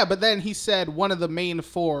 Well, yeah, but then he said one of the main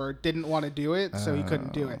four didn't want to do it, so he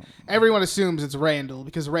couldn't do it. Everyone assumes it's Randall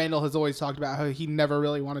because Randall has always talked about how he never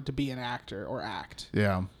really wanted to be an actor or act.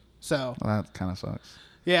 Yeah. So Well, that kind of sucks.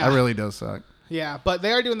 yeah, That really does suck. yeah. But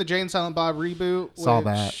they are doing the Jay and Silent Bob reboot. Saw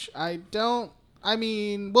which that. I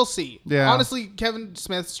mean, we'll see. Yeah. Honestly, Kevin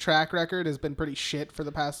Smith's track record has been pretty shit for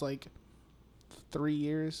the past like 3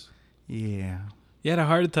 years. Yeah. You had a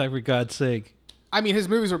heart attack, for God's sake. I mean, his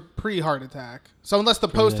movies were pre-heart attack. So unless the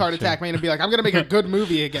post-heart attack made him be like, I'm going to make a good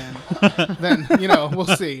movie again, then, we'll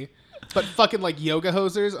see. But fucking like Yoga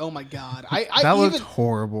Hosers, oh my God. That looked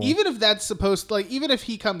horrible. Even if that's supposed to, like, even if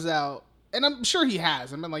he comes out, and I'm sure he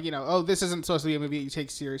has, and been like, oh, this isn't supposed to be a movie that you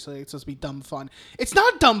take seriously. It's supposed to be dumb fun. It's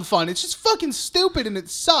not dumb fun. It's just fucking stupid and it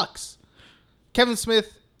sucks. Kevin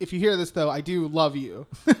Smith, if you hear this, though, I do love you.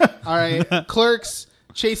 All right? Clerks,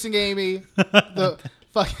 Chasing Amy, the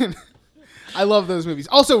fucking... I love those movies.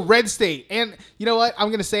 Also, Red State. And you know what? I'm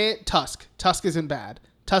going to say it. Tusk. Tusk isn't bad.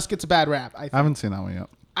 Tusk gets a bad rap, I think. I haven't seen that one yet.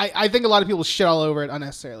 I think a lot of people shit all over it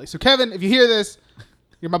unnecessarily. So, Kevin, if you hear this,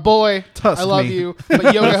 you're my boy. Tusk I love me. you.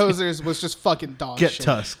 But Yoga Hosers was just fucking dog Get shit.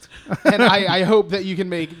 tusked. And I hope that you can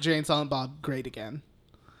make Jay and Silent Bob great again.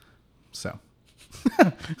 So.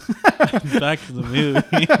 Back to the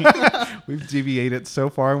movie. We've deviated so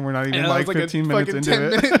far and we're not even And like that was 15 minutes fucking into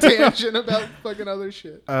it. 10-minute tangent about fucking other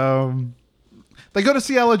shit. They go to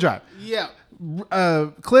Cielo Drive. Yeah.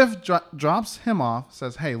 Cliff drops him off,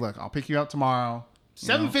 says, hey, look, I'll pick you up tomorrow.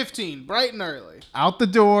 7:15, bright and early. Out the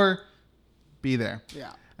door, be there.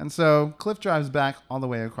 Yeah. And so Cliff drives back all the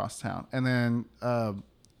way across town. And then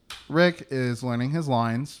Rick is learning his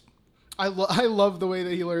lines. I love the way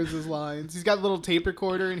that he learns his lines. He's got a little tape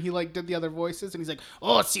recorder and he like did the other voices and he's like,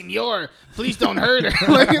 "Oh, senor, please don't hurt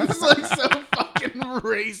her." Like it's like so fucking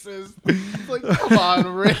racist. It's like, come on,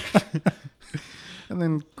 Rick. And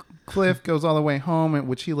then Cliff goes all the way home, at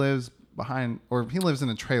which he lives behind, or he lives in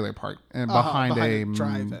a trailer park and behind a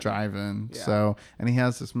drive-in. Yeah. So, and he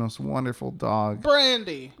has this most wonderful dog,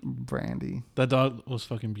 Brandy. That dog was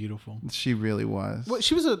fucking beautiful. She really was. What?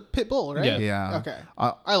 She was a pit bull, right? Yeah. Yeah. Okay.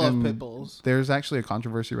 I love and pit bulls. There's actually a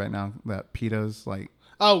controversy right now that PETA's like,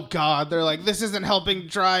 Oh God, they're like, this isn't helping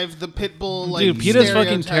drive the pit bull. Like, Dude, PETA's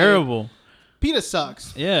fucking stereotype. terrible. PETA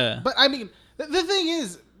sucks. Yeah. But I mean, the thing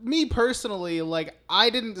is, me personally, like, I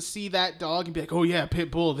didn't see that dog and be like, oh yeah, pit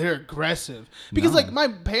bull, they're aggressive. Because like my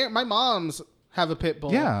moms have a pit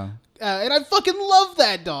bull. yeah. And I fucking love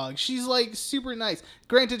that dog. She's like super nice.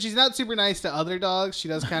 Granted, she's not super nice to other dogs. She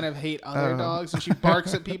does kind of hate other dogs and she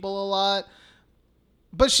barks at people a lot.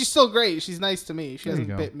 But she's still great. She's nice to me. She There you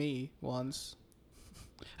hasn't go. bit me once.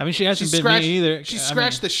 I mean, she hasn't been me either. She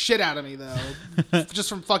scratched the shit out of me though, just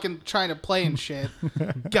from fucking trying to play and shit.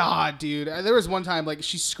 God, dude, there was one time like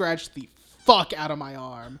she scratched the fuck out of my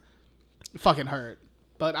arm. It fucking hurt.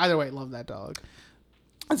 But either way, love that dog.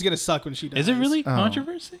 It's gonna suck when she dies. Is it really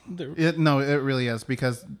controversy? No, it really is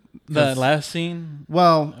because The last scene?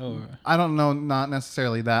 well, Or- I don't know, not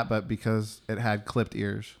necessarily that, but because it had clipped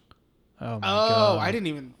ears. Oh, my Oh, God. I didn't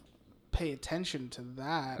even. pay attention to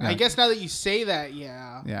that. Yeah. I guess now that you say that,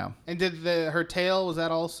 yeah. Yeah. And did her tail, was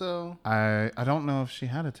that also? I don't know if she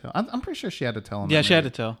had a tail. I'm pretty sure she had a tail. Yeah, she had a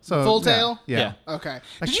tail. So, Full tail? Yeah. Okay.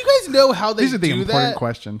 Did you guys know how they These are the do important that?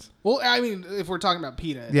 questions. Well, I mean, if we're talking about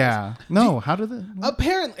PETA. Yeah. No, how do they?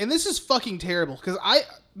 Apparently, and this is fucking terrible because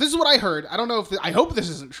this is what I heard. I don't know if I hope this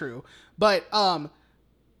isn't true, but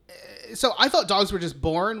so I thought dogs were just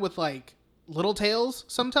born with like little tails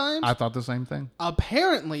sometimes. I thought the same thing.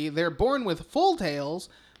 Apparently, they're born with full tails,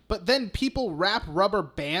 but then people wrap rubber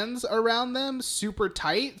bands around them super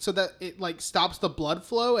tight so that it like stops the blood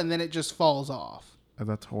flow and then it just falls off. Oh,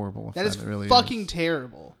 that's horrible. That is really fucking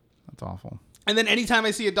terrible. That's awful. And then anytime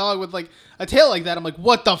I see a dog with like a tail like that, I'm like,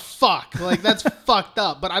 what the fuck? Like that's fucked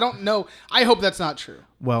up. But I don't know. I hope that's not true.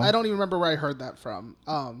 Well, I don't even remember where I heard that from.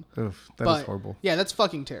 Oof, that is horrible. Yeah, that's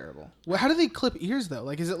fucking terrible. Well, how do they clip ears though?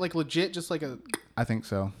 Like, is it like legit just like a... I think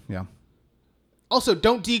so. Yeah. Also,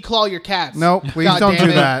 don't declaw your cats. No, please God don't damn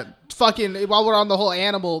do it. that. Fucking, while we're on the whole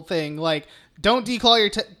animal thing, like, don't declaw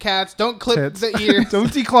your cats. Don't clip Tits. the ears.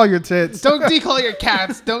 Don't declaw your tits. Don't declaw your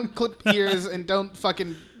cats. Don't clip ears and don't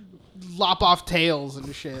fucking lop off tails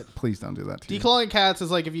and shit. Please don't do that to Declawing cats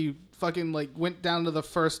is like if you fucking like went down to the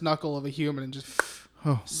first knuckle of a human and just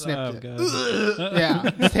snipped it. God. Yeah,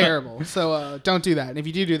 it's terrible. So don't do that. And if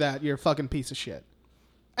you do that, you're a fucking piece of shit.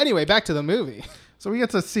 Anyway, back to the movie. So we get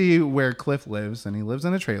to see where Cliff lives, and he lives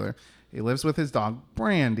in a trailer. He lives with his dog,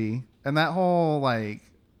 Brandy. And that whole, like,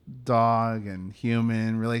 dog and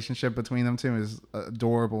human relationship between them two is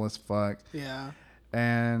adorable as fuck. Yeah.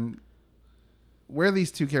 And where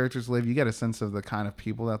these two characters live, you get a sense of the kind of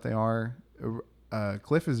people that they are.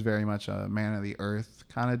 Cliff is very much a man of the earth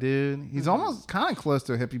kind of dude. He's almost kind of close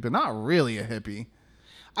to a hippie, but not really a hippie.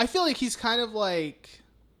 I feel like he's kind of like...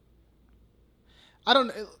 I don't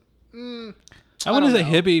know. I wouldn't say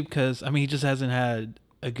hippie because, I mean, he just hasn't had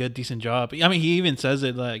a good, decent job. I mean, he even says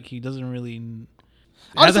it like he doesn't really...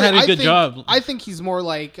 Honestly, hasn't had a good job. I think he's more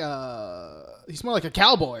like a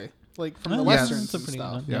cowboy, like from the westerns and pretty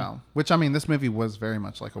stuff. good. Yeah. Which, I mean, this movie was very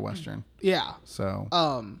much like a western. Yeah. So...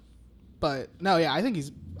 But no, yeah, I think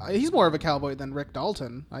he's more of a cowboy than Rick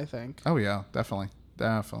Dalton, I think. Oh yeah, definitely.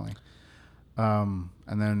 And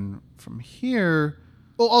then from here,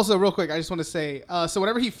 Well, also real quick, I just want to say, so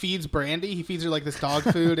whenever he feeds Brandy, he feeds her like this dog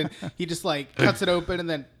food, and he just like cuts it open, and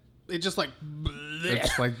then it just like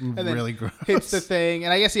it's like and then really gross. hits the thing.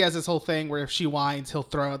 And I guess he has this whole thing where if she whines, he'll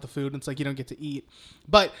throw out the food, and it's like you don't get to eat.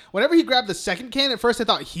 But whenever he grabbed the second can, at first I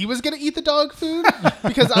thought he was gonna eat the dog food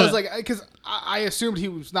because I was like, because I assumed he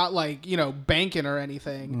was not like banking or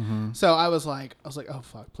anything. Mm-hmm. So I was like, oh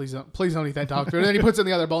fuck, please don't eat that dog food. And then he puts it in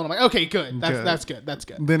the other bowl, and I'm like, okay, good, that's good.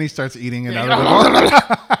 Then he starts eating it Yeah, out of the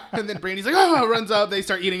bowl. And then Brandy's like, oh, runs up. They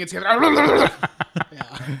start eating it together.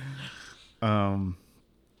 Yeah.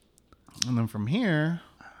 And then from here,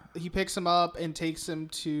 He picks him up and takes him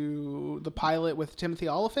to the pilot with Timothy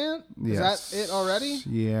Oliphant. yes. Is that it already?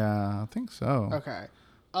 Yeah, I think so. Okay.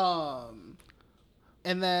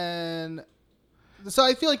 And then, so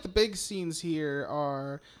I feel like the big scenes here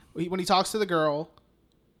are when he talks to the girl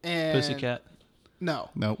and Pussycat. No.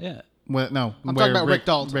 Nope. Yeah. No. I'm talking about Rick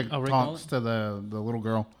Dalton. Rick Oh, Rick talks to the little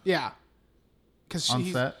girl Yeah. Because on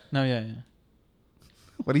she's set. No, yeah.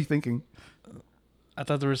 What are you thinking? I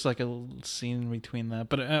thought there was like a little scene between that,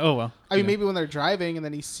 but oh well. I mean, maybe when they're driving and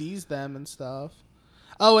then he sees them and stuff.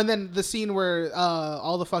 Oh, and then the scene where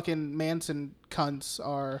all the fucking Manson cunts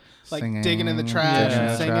are like Singing. digging in the trash Yeah.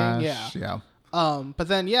 and singing. Trash. Yeah. Yeah. But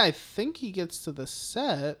then, yeah, I think he gets to the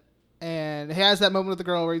set and he has that moment with the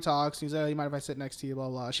girl where he talks. He's like, oh, you mind if I sit next to you? Blah,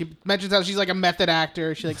 blah. She mentions how she's like a method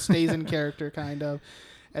actor. She like stays in character kind of.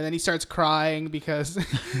 And then he starts crying because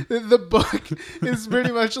the book is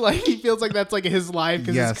pretty much like he feels like that's like his life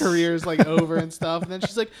because Yes. his career is like over and stuff. And then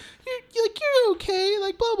she's like, you're okay,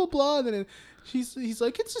 like blah blah blah. And then he's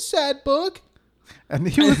like, it's a sad book. And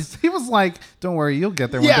he was like, "Don't worry, you'll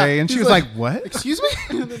get there one Yeah, day." And she he's was like, like, "What?" Excuse me?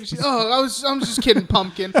 And then she's, I'm just kidding,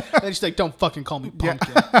 pumpkin. And then she's like, don't fucking call me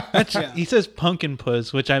pumpkin. Yeah. He says pumpkin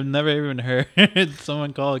puss, which I've never even heard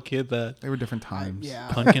someone call a kid that. They were different times. Yeah.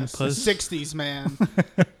 Pumpkin puss. 60s, man.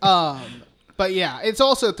 But yeah, it's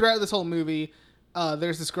also throughout this whole movie,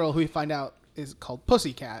 there's this girl who we find out is called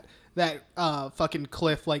Pussycat that fucking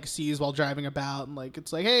Cliff like sees while driving about, and like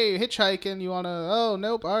it's like, hey, hitchhiking, you wanna? Oh,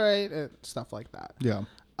 nope, all right, stuff like that. Yeah.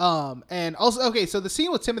 And also, okay, so the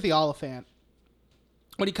scene with Timothy Oliphant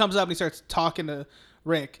when he comes up and he starts talking to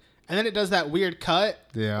Rick. And then it does that weird cut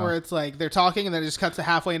where it's like they're talking and then it just cuts to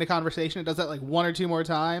halfway into conversation. It does that like one or two more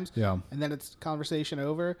times. Yeah. And then it's conversation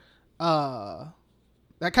over. That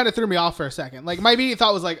kind of threw me off for a second. Like my immediate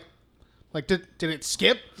thought was like, Like, did it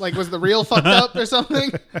skip? Like, was the reel fucked up or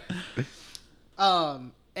something?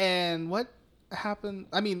 And what happened?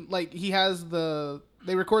 I mean, like,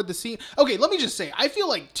 they record the scene. Okay, let me just say, I feel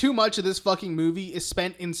like too much of this fucking movie is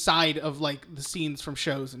spent inside of, like, the scenes from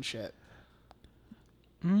shows and shit.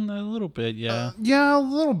 A little bit, yeah. Yeah, a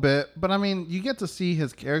little bit. But, I mean, you get to see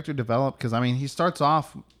his character develop because, I mean, he starts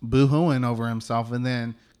off boo-hooing over himself, and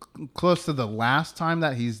then close to the last time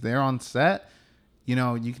that he's there on set, you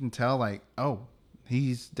know, you can tell, like, oh,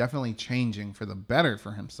 he's definitely changing for the better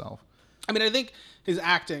for himself. I mean, I think his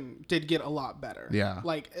acting did get a lot better. Yeah.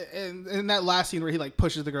 Like, in that last scene where he, like,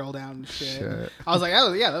 pushes the girl down and shit. I was like,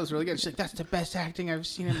 oh, yeah, that was really good. She's like, that's the best acting I've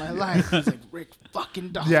seen in my life. He's like, Rick fucking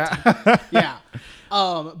Dalton. Yeah. Yeah.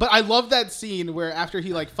 But I love that scene where after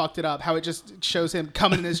he, like, fucked it up, how it just shows him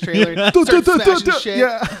coming in his trailer, starts smashing shit.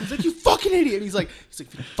 Yeah. He's like, you fucking idiot. And he's like, if you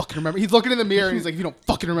don't fucking remember. He's looking in the mirror and he's like, if you don't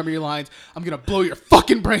fucking remember your lines, I'm going to blow your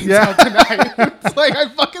fucking brains out tonight. It's like, I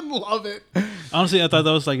fucking love it. Honestly, I thought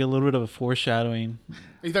that was like a little bit of a foreshadowing.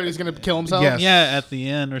 He thought he was going to kill himself? Yes. Yeah, at the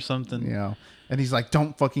end or something. Yeah. And he's like,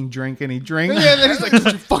 don't fucking drink. And he drinks. Yeah, and then he's like,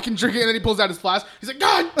 don't you fucking drink it. And then he pulls out his flask. He's like,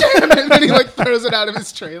 God damn it. And then he, like, throws it out of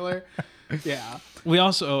his trailer. Yeah. We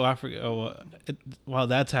also, I forget, while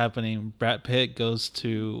that's happening, Brad Pitt goes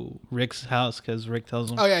to Rick's house because Rick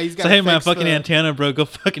tells him, oh, yeah, he's got hey, my fucking antenna broke. Go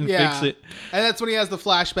fucking fix it. And that's when he has the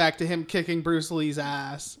flashback to him kicking Bruce Lee's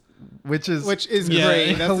ass. Which is great.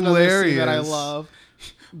 That's hilarious. another scene that I love.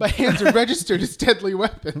 My hands are registered as deadly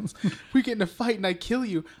weapons. We get in a fight and I kill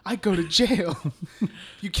you, I go to jail. If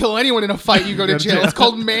you kill anyone in a fight, you go to jail. It's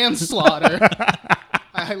called manslaughter.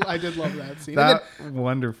 I did love that scene. That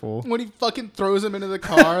wonderful. When he fucking throws him into the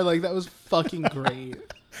car, like, that was fucking great.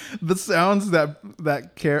 The sounds that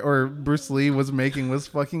Bruce Lee was making was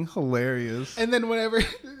fucking hilarious. And then whenever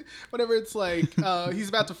it's like he's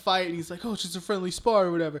about to fight and he's like, oh, it's just a friendly spar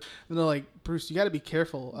or whatever, and they're like, Bruce, you got to be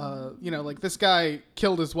careful. You know, like, this guy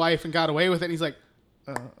killed his wife and got away with it. And he's like,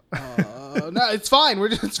 no, it's fine.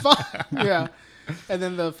 It's fine. Yeah. And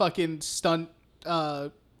then the fucking stunt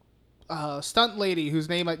lady whose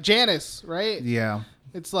name, like, Janice, right? Yeah.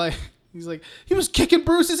 It's like, he's like, he was kicking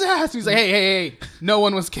Bruce's ass. He's like, hey, no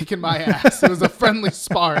one was kicking my ass. It was a friendly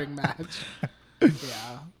sparring match.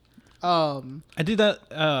 Yeah. I did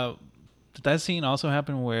that. Did that scene also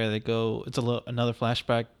happen where they go? It's another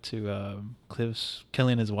flashback to Cliff's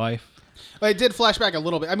killing his wife. Well, it did flashback a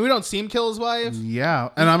little bit. I mean, we don't see him kill his wife. Yeah,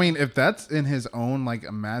 and I mean, if that's in his own, like,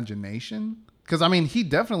 imagination, because I mean, he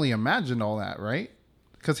definitely imagined all that, right?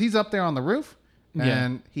 Because he's up there on the roof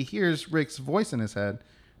and he hears Rick's voice in his head,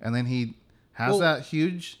 and then he has that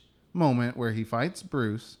huge moment where he fights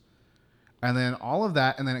Bruce, and then all of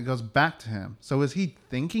that, and then it goes back to him. So is he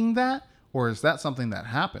thinking that, or is that something that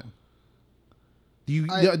happened? Do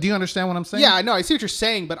you understand what I'm saying? Yeah, I know. I see what you're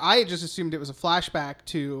saying, but I just assumed it was a flashback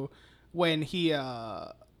to when he,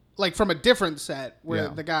 like, from a different set where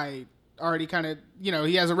the guy already kind of, you know,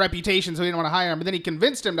 he has a reputation, so he didn't want to hire him, but then he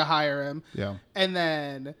convinced him to hire him. Yeah. And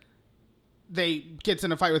then they gets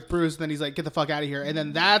in a fight with Bruce, and then he's like, get the fuck out of here. And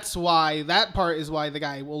then that part is why the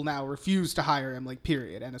guy will now refuse to hire him, like,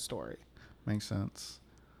 period, end of story. Makes sense.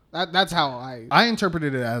 That's how I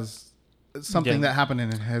interpreted it as something that happened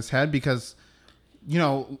in his head because, you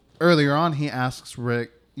know, earlier on he asks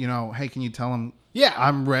Rick, you know, hey, can you tell him,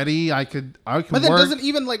 I'm ready. I can But then doesn't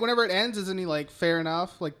even, like, whenever it ends, isn't he like, fair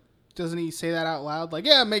enough? Like, doesn't he say that out loud? Like,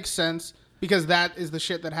 yeah, it makes sense because that is the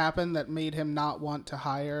shit that happened that made him not want to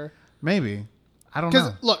hire. Maybe. I don't know.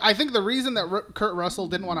 Because, look, I think the reason that Kurt Russell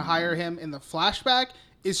didn't want to hire him in the flashback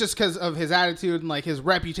is just because of his attitude and, like, his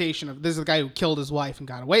reputation of this is the guy who killed his wife and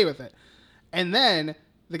got away with it. And then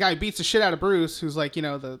the guy beats the shit out of Bruce, who's, like, you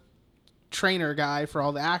know, the trainer guy for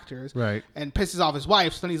all the actors, right? And pisses off his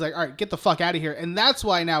wife. So then he's like, all right, get the fuck out of here. And that's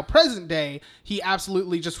why now, present day, he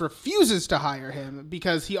absolutely just refuses to hire him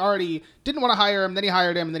because he already didn't want to hire him. Then he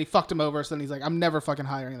hired him, and then he fucked him over. So then he's like, I'm never fucking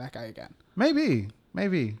hiring that guy again. Maybe.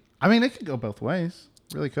 I mean, it could go both ways.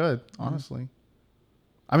 It really could, honestly.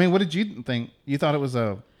 I mean, what did you think? You thought it was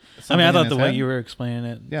a... I mean, I thought the way you were explaining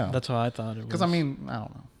it, that's how I thought it was. Because, I mean, I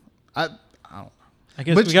don't know. I don't know. I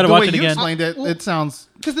guess we got to watch it again. The way you explained it, it sounds...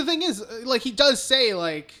 Because the thing is, like, he does say,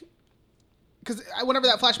 like... Because whenever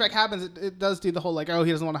that flashback happens, it does do the whole, like, oh,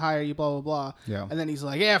 he doesn't want to hire you, blah, blah, blah. Yeah. And then he's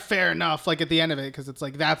like, yeah, fair enough, like, at the end of it, because it's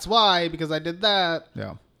like, that's why, because I did that.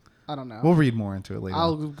 Yeah. I don't know. We'll read more into it later.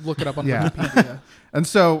 I'll look it up on Wikipedia. And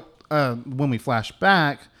so, when we flash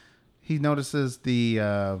back, he notices the...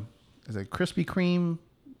 is it Krispy Kreme?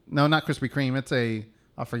 No, not Krispy Kreme. It's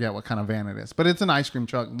I forget what kind of van it is, but it's an ice cream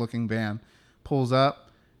truck looking van. Pulls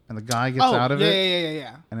up, and the guy gets out of it.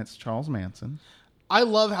 Yeah. And it's Charles Manson. I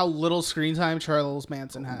love how little screen time Charles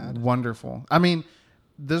Manson had. Wonderful. I mean,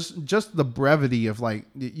 this just the brevity of like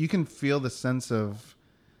you can feel the sense of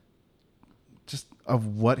just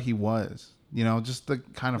of what he was. You know, just the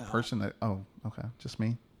kind of person that. Oh, okay, just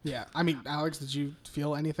me. Yeah, I mean, Alex, did you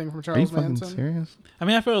feel anything from Are you Charles fucking Manson? serious? I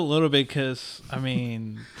mean, I felt a little bit because, I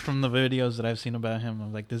mean, from the videos that I've seen about him,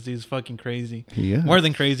 I'm like, this dude's fucking crazy. Yeah. More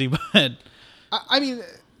than crazy, but... I mean,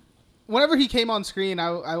 whenever he came on screen,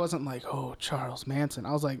 I wasn't like, oh, Charles Manson.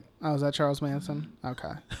 I was like, oh, is that Charles Manson?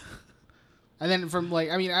 Okay. And then from like,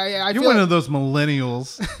 I mean, I You're feel one like, of those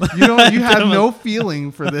millennials. You have no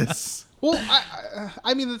feeling for this. well,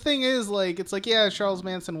 I mean, the thing is, like, it's like, yeah, Charles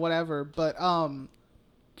Manson, whatever, but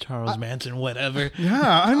Charles Manson, whatever.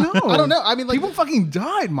 Yeah, I know. I don't know. I mean, like, people fucking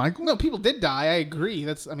died, Michael. no, people did die. I agree.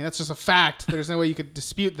 That's just a fact. There's no way you could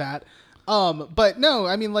dispute that. But no,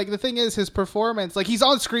 I mean, like, the thing is, his performance, like, he's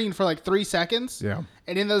on screen for like 3 seconds. Yeah.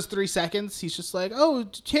 And in those 3 seconds, he's just like, oh,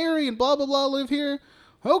 Terry and blah, blah, blah live here.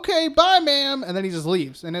 Okay, bye, ma'am. And then he just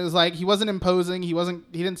leaves. And it was like, he wasn't imposing. He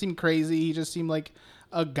didn't seem crazy. He just seemed like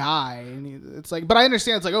a guy. And it's like, but I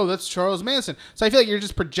understand it's like, oh, that's Charles Manson. So I feel like you're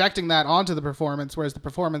just projecting that onto the performance, whereas the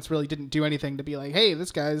performance really didn't do anything to be like, hey,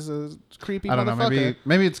 this guy's a creepy I don't motherfucker. know.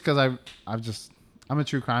 Maybe it's because I'm a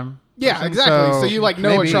true crime. Yeah, person, exactly. So you like know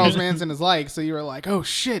what maybe- Charles Manson is like. So you were like, oh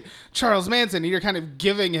shit, Charles Manson. And you're kind of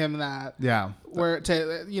giving him that. Yeah. Where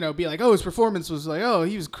to be like, oh, his performance was like, oh,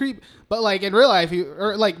 he was creep. But like in real life,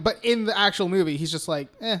 but in the actual movie, he's just like,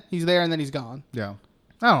 he's there and then he's gone. Yeah.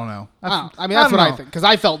 I don't know. I mean, that's what I think because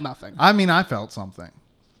I felt nothing. I mean, I felt something.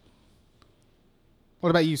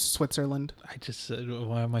 What about you, Switzerland? I just said,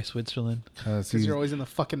 why am I Switzerland? Because you're always in the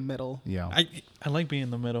fucking middle. Yeah. I like being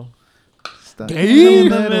in the middle. Stuck In in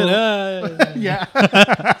the the middle.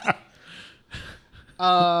 Yeah.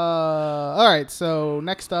 All right. So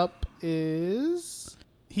next up is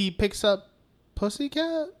he picks up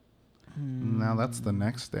Pussycat. Now that's the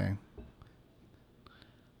next day.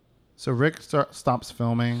 So Rick stops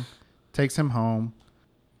filming, takes him home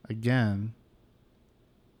again,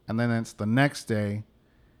 and then it's the next day.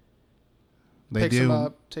 Picks him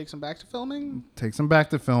up, takes him back to filming. Takes him back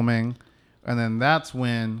to filming, and then that's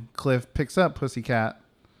when Cliff picks up Pussycat.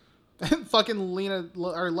 Fucking Lena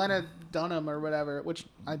Dunham or whatever, which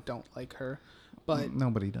I don't like her, but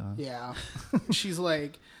Nobody does. yeah, she's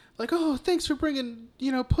like, oh, thanks for bringing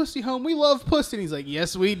Pussy home. We love Pussy, and he's like,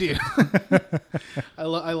 yes, we do. I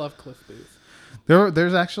love Cliff Booth.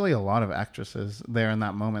 There's actually a lot of actresses there in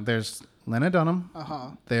that moment. There's Lena Dunham.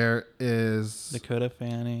 There is Dakota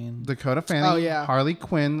Fanning. Oh, yeah. Harley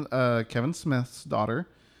Quinn, Kevin Smith's daughter.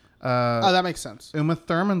 That makes sense. Uma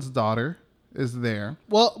Thurman's daughter is there.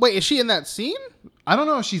 Well, wait, is she in that scene? I don't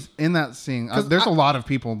know if she's in that scene. There's a lot of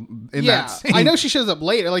people in that scene. I know she shows up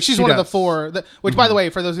later. Like she's She one of the does. 4. Which, by the way,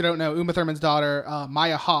 for those who don't know, Uma Thurman's daughter,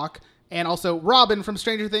 Maya Hawke, and also Robin from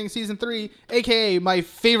Stranger Things season 3, aka my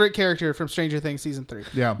favorite character from Stranger Things season 3.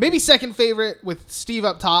 Yeah. Maybe second favorite with Steve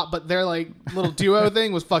up top, but their like little duo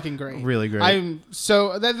thing was fucking great. Really great. That's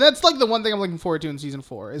like the one thing I'm looking forward to in season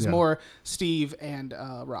 4 is Yeah. more Steve and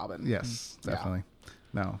Robin. Yes, Yeah. definitely.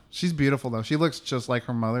 No, she's beautiful though. She looks just like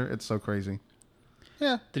her mother. It's so crazy.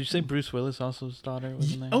 Yeah. Did you say Bruce Willis also his daughter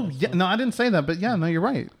was in there? Oh yeah, no, I didn't say that, but yeah, no, you're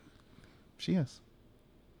right. She is.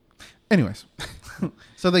 Anyways,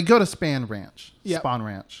 so they go to Spawn Ranch,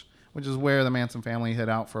 which is where the Manson family hid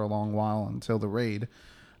out for a long while until the raid.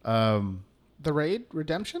 The Raid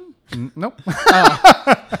Redemption? Nope.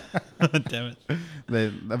 Damn it.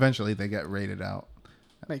 Eventually they get raided out.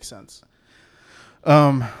 Makes sense.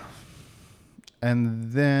 And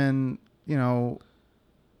then,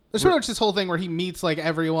 There's pretty much this whole thing where he meets like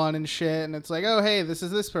everyone and shit, and it's like, oh hey, this is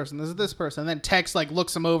this person, and then Tex like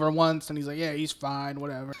looks him over once, and he's like, yeah, he's fine,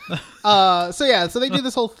 whatever. So they do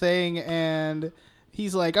this whole thing, and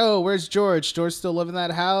he's like, oh, where's George? George still live in that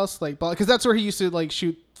house, like, because that's where he used to like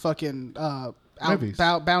shoot fucking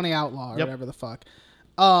bounty outlaw or whatever the fuck.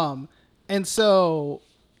 And so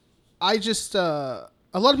I just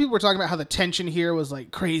a lot of people were talking about how the tension here was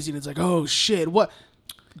like crazy, and it's like, oh shit, what?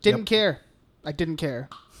 Didn't care. I didn't care.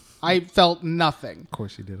 I felt nothing. of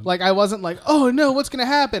course he did. Like I wasn't like, oh no, what's gonna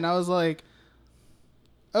happen? I was like,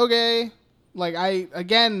 okay. Like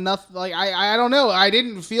nothing. Like I don't know. I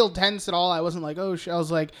didn't feel tense at all. I wasn't like, oh shit. I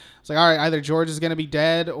was like, all right, either George is gonna be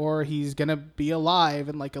dead or he's gonna be alive,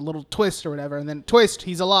 and like a little twist or whatever, and then twist,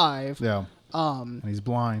 he's alive. Yeah. And he's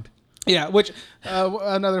blind. Yeah, which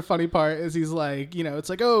another funny part is he's like, it's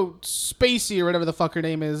like, oh, Spacey or whatever the fuck her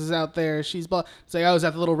name is out there. She's blind. It's like, oh, is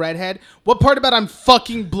that the little redhead? What part about I'm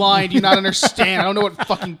fucking blind do you not understand? I don't know what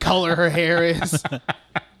fucking color her hair is.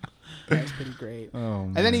 That's pretty great. Oh,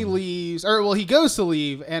 and then he leaves, he goes to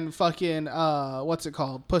leave, and fucking what's it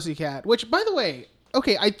called, Pussycat? Which, by the way,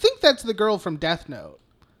 okay, I think that's the girl from Death Note.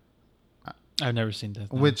 I've never seen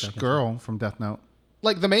Death Note. Which girl from Death Note?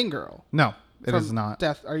 Like the main girl. No, it is not.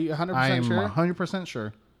 Death. Are you 100% I am sure? 100%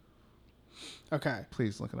 sure. Okay.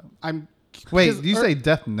 Please look it up. Wait, did you say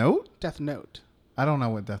Death Note? Death Note. I don't know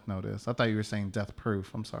what Death Note is. I thought you were saying Death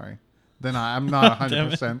Proof. I'm sorry. Then I'm not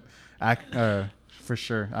 100% for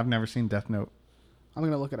sure. I've never seen Death Note. I'm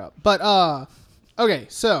gonna look it up. But okay,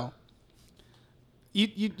 so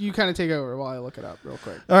you kind of take over while I look it up real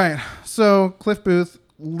quick. All right. So Cliff Booth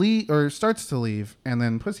starts to leave, and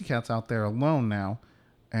then Pussycat's out there alone now,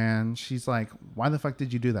 and she's like, "Why the fuck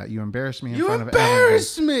did you do that? You embarrassed me in front of everyone." You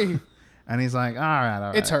embarrassed me. And he's like, all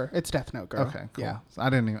right. It's her. It's Death Note girl. Okay, cool. Yeah. So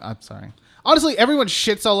I'm sorry. Honestly, everyone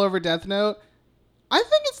shits all over Death Note. I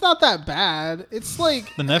think it's not that bad. It's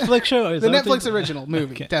like the Netflix show? Or is the that what Netflix original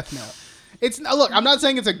movie, Okay. Death Note. Look, I'm not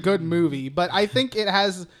saying it's a good movie, but I think it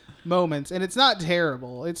has moments, and it's not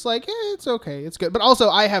terrible. It's like, it's okay, it's good. But also,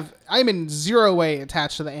 I'm in zero way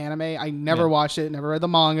attached to the anime. I never watched it, never read the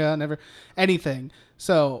manga, never anything.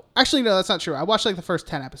 So, actually, no, that's not true. I watched like the first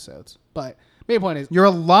 10 episodes, but main point is, You're a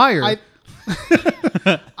liar.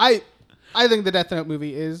 I think the Death Note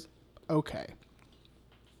movie is okay.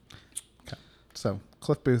 Okay. So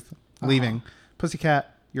Cliff Booth leaving.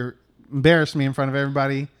 Pussycat, you're embarrassed me in front of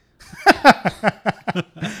everybody.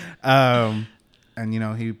 And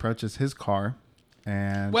he approaches his car,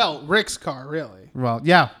 and Rick's car, really.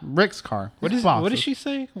 Rick's car. What does she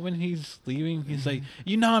say when he's leaving? He's like,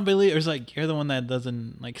 "You non-believer." It's like you're the one that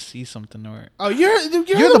doesn't like see something, or you're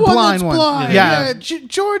the one blind that's one. blind. Yeah.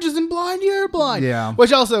 George isn't blind. You're blind. Yeah.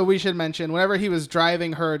 Which also we should mention. Whenever he was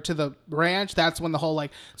driving her to the ranch, that's when the whole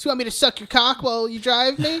like, "So you want me to suck your cock while you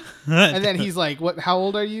drive me?" And then he's like, "What? How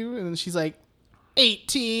old are you?" And then she's like,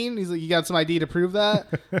 18. He's like, "You got some ID to prove that?"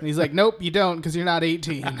 And he's like, "Nope, you don't, because you're not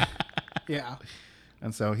 18." Yeah.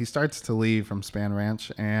 And so he starts to leave from Span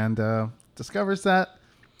Ranch and discovers that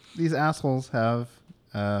these assholes have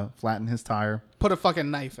flattened his tire. Put a fucking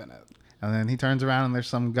knife in it. And then he turns around and there's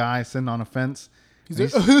some guy sitting on a fence.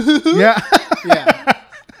 He's like, yeah. yeah.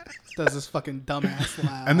 Does this fucking dumbass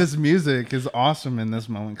laugh. And this music is awesome in this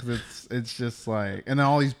moment because it's just like, and then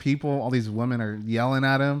all these people, all these women are yelling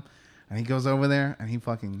at him. And he goes over there and he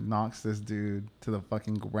fucking knocks this dude to the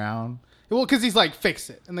fucking ground. Well, because he's like, "Fix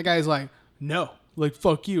it." And the guy's like, "No. Like,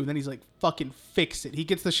 fuck you." And then he's like, "Fucking fix it." He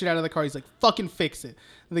gets the shit out of the car. He's like, "Fucking fix it."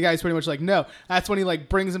 And the guy's pretty much like, "No." That's when he like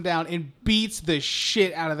brings him down and beats the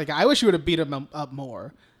shit out of the guy. I wish he would have beat him up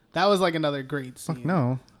more. That was like another great scene. Fuck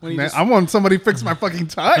no. When he Man, just- I want somebody to fix my fucking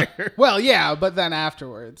tire. Well, yeah, but then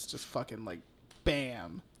afterwards, just fucking like,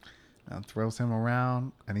 bam. And throws him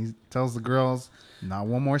around and he tells the girls, "Not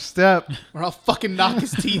one more step." Or I'll fucking knock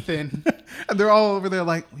his teeth in. And they're all over there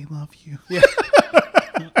like, "We love you." Yeah.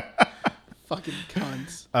 Fucking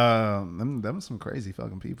cunts. Them some crazy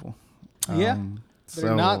fucking people. Yeah. They're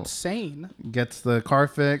So not sane. gets the car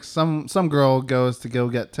fixed. Some girl goes to go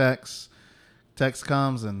get Tex. Tex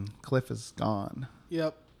comes and Cliff is gone.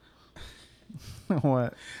 Yep.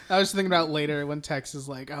 What? I was thinking about later when Tex is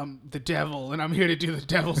like, "I'm the devil and I'm here to do the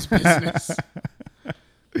devil's business."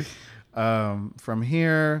 From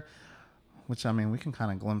here, which I mean, we can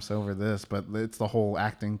kind of glimpse over this, but it's the whole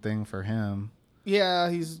acting thing for him.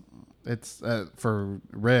 Yeah, It's for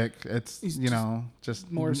Rick. It's He's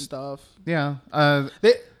just more stuff. Yeah.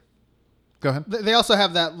 They Go ahead. they also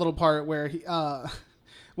have that little part where he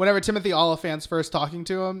whenever Timothy Olyphant's first talking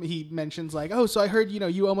to him, he mentions like, "Oh, so I heard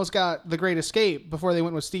you almost got The Great Escape before they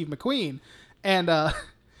went with Steve McQueen," and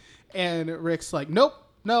Rick's like, "Nope.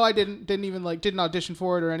 No, I didn't even didn't audition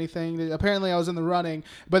for it or anything. Apparently I was in the running."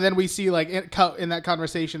 But then we see like in that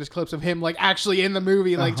conversation is clips of him like actually in the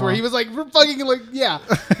movie, like to where he was like fucking like, yeah,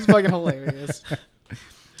 it's fucking hilarious.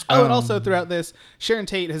 Oh, and also throughout this, Sharon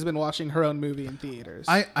Tate has been watching her own movie in theaters.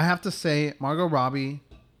 I have to say, Margot Robbie,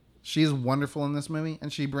 she's wonderful in this movie,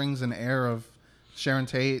 and she brings an air of Sharon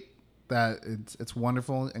Tate that it's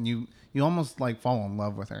wonderful, and you almost like fall in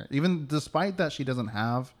love with her, even despite that she doesn't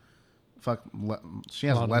have she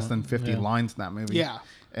has less than 50 lines in that movie. Yeah.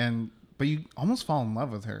 But you almost fall in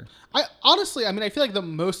love with her. I honestly, I feel like the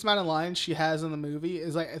most amount of lines she has in the movie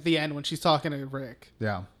is like at the end when she's talking to Rick.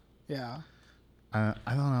 Yeah. Yeah. I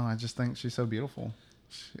don't know. I just think she's so beautiful.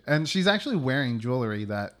 And she's actually wearing jewelry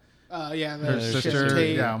that Yeah, her the sister, Sharon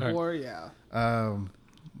Tate yeah. wore, yeah.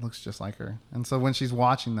 Looks just like her. And so when she's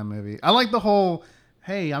watching the movie, I like the whole,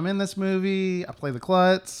 "Hey, I'm in this movie. I play the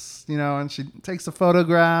klutz," and she takes a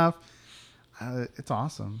photograph. It's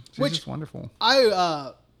awesome. She's just wonderful.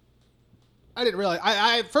 I didn't realize.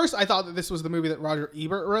 I at first I thought that this was the movie that Roger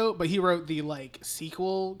Ebert wrote, but he wrote the like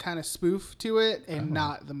sequel kind of spoof to it, and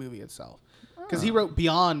not the movie itself. Because he wrote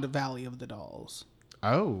Beyond Valley of the Dolls.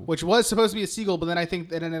 Oh. Which was supposed to be a sequel, but then I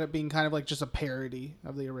think it ended up being kind of like just a parody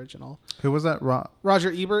of the original. Who was that?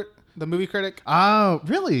 Roger Ebert, the movie critic. Oh,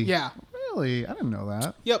 really? Yeah. Really? I didn't know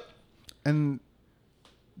that. Yep. And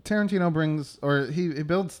Tarantino brings, or he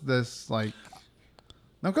builds this like.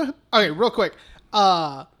 No, go ahead. Okay, real quick.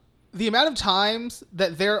 The amount of times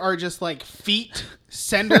that there are just like feet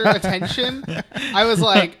center attention, I was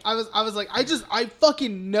like, I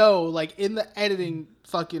fucking know, like in the editing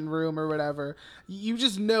fucking room or whatever, you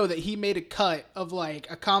just know that he made a cut of like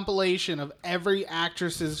a compilation of every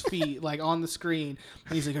actress's feet like on the screen,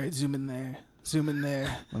 and he's like, all right, zoom in there. Zoom in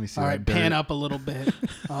there. Let me see. All right, pan up a little bit.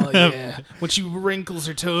 Oh yeah. Once she wrinkles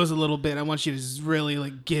her toes a little bit, I want you to just really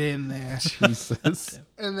like get in there. Jesus.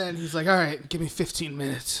 And then he's like, all right, give me 15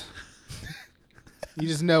 minutes. You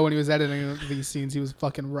just know when he was editing these scenes, he was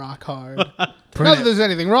fucking rock hard. Not that there's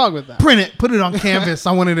anything wrong with that. Print it. Put it on canvas.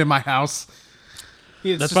 I want it in my house.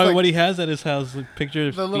 That's probably like, what he has at his house. The picture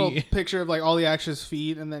of the feet. Little picture of like all the actors'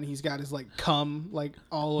 feet, and then he's got his like cum like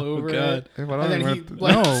all over it. Hey, and then he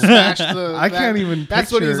like smashed the. I can't even. That's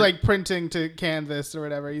picture. what he's like printing to canvas or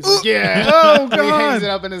whatever. He's like, yeah. Oh god. And he hangs it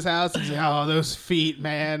up in his house. And he's like, oh, those feet,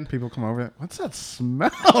 man. People come over. What's that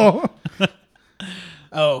smell?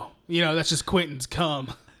 Oh, you know, that's just Quentin's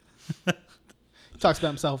cum. He talks about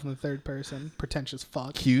himself in the third person. Pretentious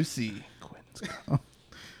fuck. QC. Quentin's cum.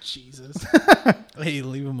 Jesus. Hey,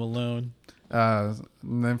 leave him alone. And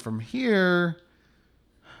then from here,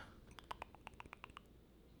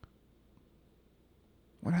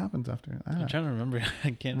 what happens after that? I'm trying to remember.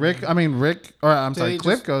 I can't.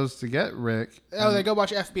 Cliff goes to get Rick. Oh, they go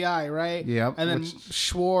watch FBI, right? Yep. And then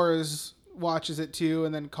Schwartz watches it too,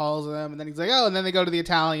 and then calls them, and then he's like, oh, and then they go to the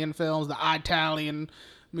Italian films, the Italian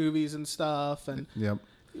movies and stuff, and yep.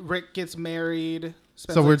 Rick gets married.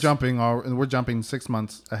 So we're jumping 6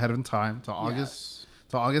 months ahead of time to August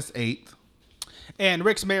 8th. And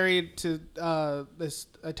Rick's married to this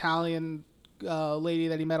Italian lady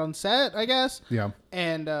that he met on set, I guess. Yeah.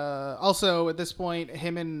 And also at this point,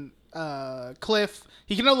 him and Cliff,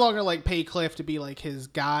 he can no longer like pay Cliff to be like his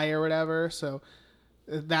guy or whatever. So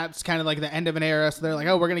that's kind of like the end of an era. So they're like,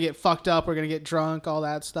 oh, we're going to get fucked up. We're going to get drunk, all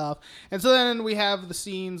that stuff. And so then we have the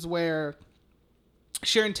scenes where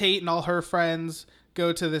Sharon Tate and all her friends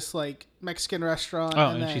go to this like Mexican restaurant.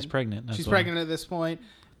 Oh, and she's pregnant. She's pregnant at this point.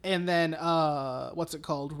 And then, what's it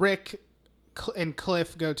called? Rick and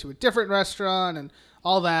Cliff go to a different restaurant and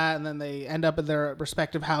all that. And then they end up at their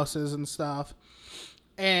respective houses and stuff.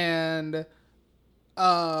 And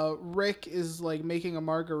Rick is like making a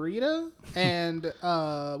margarita. And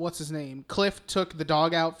what's his name? Cliff took the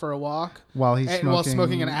dog out for a walk while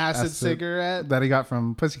smoking an acid cigarette that he got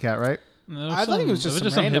from Pussycat, right? No, I thought it was just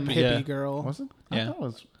some random hippie girl. Was it? Yeah.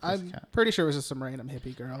 I'm pretty sure it was just some random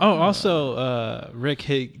hippie girl. Oh, also, Rick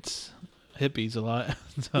hates hippies a lot.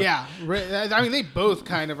 So. Yeah. I mean, they both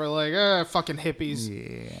kind of are like, fucking hippies.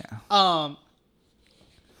 Yeah.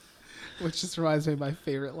 Which just reminds me of my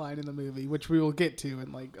favorite line in the movie, which we will get to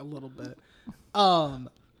in like a little bit.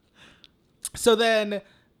 So then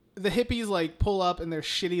the hippies like pull up in their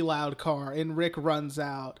shitty loud car and Rick runs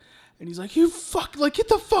out. And he's like, get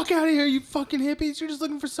the fuck out of here, you fucking hippies. You're just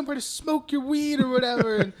looking for somewhere to smoke your weed or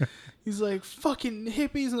whatever. And he's like, fucking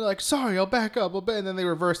hippies. And they're like, sorry, I'll back up. And then they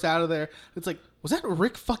reverse out of there. It's like, was that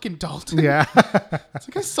Rick fucking Dalton? Yeah. It's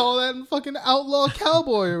like, I saw that in fucking Outlaw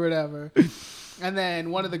Cowboy or whatever. And then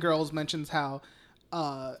one of the girls mentions how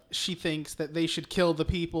she thinks that they should kill the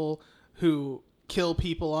people who kill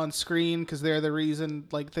people on screen because they're the reason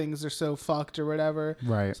like things are so fucked or whatever.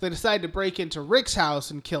 Right. So they decide to break into Rick's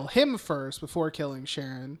house and kill him first before killing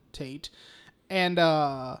Sharon Tate. And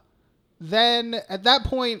then at that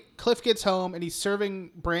point, Cliff gets home and he's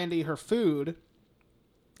serving Brandy her food.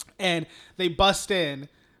 And they bust in.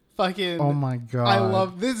 Fucking. Oh my god! I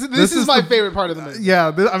love this. This is my favorite part of the movie.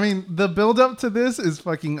 Yeah, I mean the build up to this is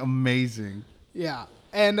fucking amazing. Yeah,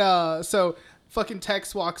 and so fucking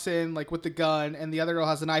Tex walks in like with the gun, and the other girl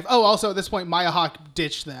has a knife. Oh, also at this point, Maya Hawke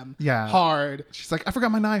ditched them. Yeah, hard. She's like, I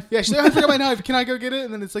forgot my knife. Yeah, she's like, I forgot my knife. Can I go get it?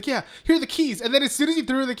 And then it's like, yeah, here are the keys. And then as soon as he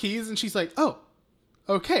threw her the keys, and she's like, oh,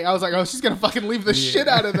 okay. I was like, oh, she's gonna fucking leave the shit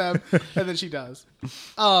out of them, and then she does.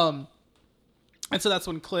 And so that's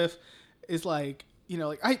when Cliff is like, you know,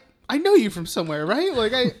 like I know you from somewhere, right?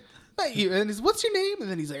 Like I met you. And he's, what's your name? And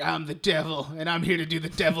then he's like, I'm the devil, and I'm here to do the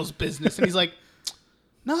devil's business. And he's like,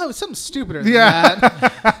 no, it was something stupider than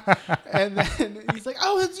that. And then he's like,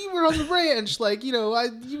 oh, you were on the ranch. Like, you know,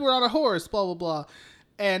 you were on a horse, blah, blah, blah.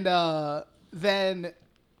 And then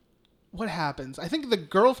what happens? I think the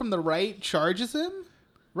girl from the right charges him.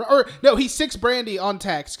 Or no, he sicks Brandy on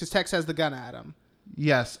Tex because Tex has the gun at him.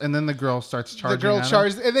 Yes, and then the girl starts charging. The girl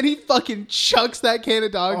charges, and then he fucking chucks that can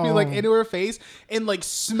of dog food like into her face and like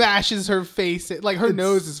smashes her face. Like her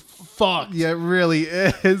nose is fucked. Yeah, it really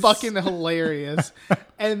is. Fucking hilarious.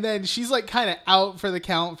 And then she's like kind of out for the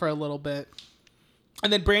count for a little bit.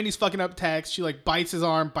 And then Brandy's fucking up Tex. She like bites his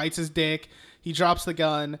arm, bites his dick. He drops the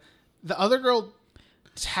gun. The other girl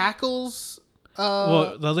tackles.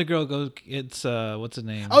 Well, the other girl goes. It's what's her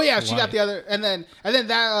name? Oh yeah, she got the other, and then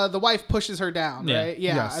that the wife pushes her down, right?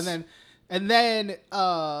 Yeah, yes. and then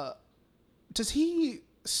does he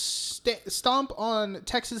stomp on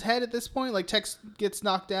Tex's head at this point? Like Tex gets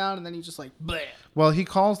knocked down, and then he just like bleh. Well, he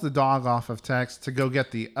calls the dog off of Tex to go get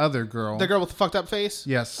the other girl. The girl with the fucked up face.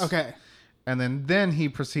 Yes. Okay. And then he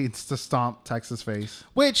proceeds to stomp Tex's face.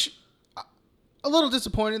 Which, a little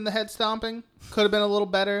disappointed in the head stomping. Could have been a little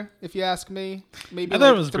better, if you ask me. Maybe I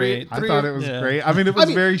thought it was great. I thought it was great. I mean, it was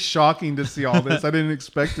very shocking to see all this. I didn't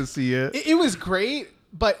expect to see it. It was great,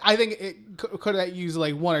 but I think it could have used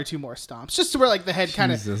like one or two more stomps, just to where like the head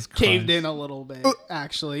kind of caved in a little bit.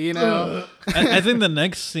 Actually, you know. I think the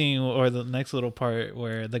next scene or the next little part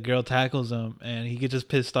where the girl tackles him and he gets just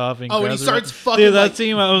pissed off and and he grabs her. starts fucking. Dude, that like,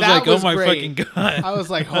 scene, I was that like, oh was my great. fucking god! I was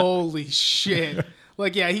like, holy shit!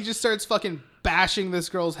 Like, yeah, he just starts fucking bashing this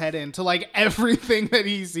girl's head into like everything that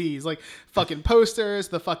he sees, like fucking posters,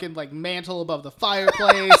 the fucking like mantle above the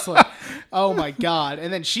fireplace, like oh my god.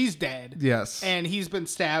 And then she's dead. Yes. And he's been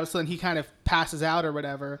stabbed, so then he kind of passes out or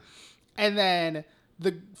whatever. And then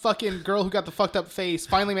the fucking girl who got the fucked up face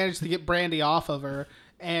finally manages to get Brandy off of her,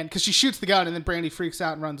 and because she shoots the gun, and then Brandy freaks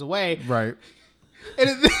out and runs away. Right. And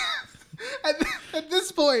at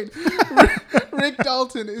this point, Rick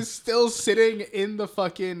Dalton is still sitting in the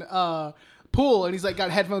fucking pool, and he's like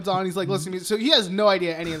got headphones on. He's like listening to music, so he has no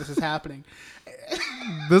idea any of this is happening.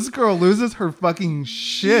 This girl loses her fucking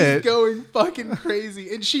shit. She's going fucking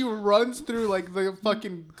crazy, and she runs through like the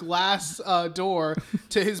fucking glass door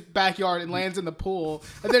to his backyard and lands in the pool.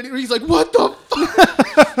 And then he's like, "What the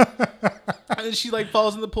fuck?" And then she like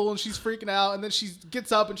falls in the pool, and she's freaking out. And then she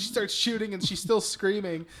gets up and she starts shooting, and she's still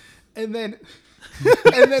screaming. And then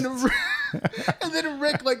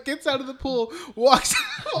Rick like gets out of the pool, walks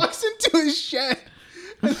into his shed,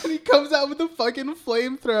 and then he comes out with a fucking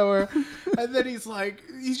flamethrower. And then he's like,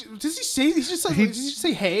 does he just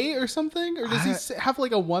say hey or something, or does he have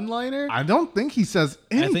like a one-liner? I don't think he says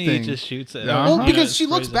anything. I think he just shoots it. Well, because she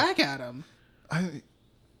looks back at him.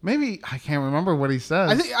 Maybe I can't remember what he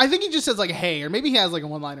says. I think he just says like hey, or maybe he has like a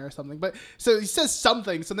one-liner or something. But so he says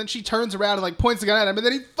something, so then she turns around and like points the gun at him, and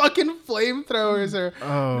then he fucking flamethrowers her.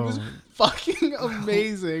 Oh, it was fucking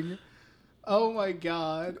amazing. Oh my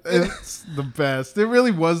god, it's the best. It really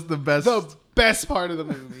was the best. The best part of the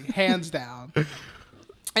movie, hands down.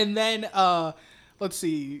 And then let's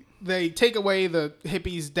see, they take away the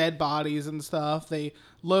hippies' dead bodies and stuff. They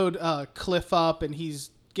load Cliff up, and he's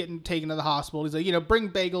getting taken to the hospital. He's like, bring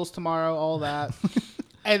bagels tomorrow, all that.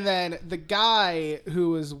 And then the guy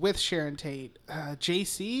who was with Sharon Tate,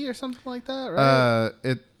 JC or something like that, right?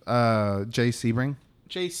 Jay Sebring.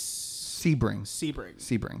 Sebring.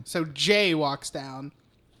 Sebring. So Jay walks down,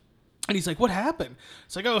 and he's like, what happened?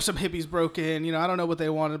 It's like, oh, some hippies broke in. I don't know what they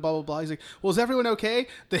wanted, blah, blah, blah. He's like, well, is everyone okay?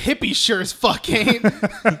 The hippies sure as fuck ain't.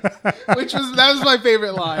 That was my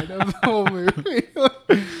favorite line of the whole movie.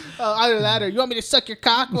 Either that or you want me to suck your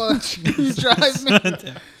cock while you drive me?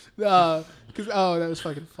 That was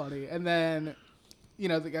fucking funny. And then,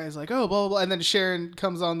 the guy's like, oh, blah, blah, blah. And then Sharon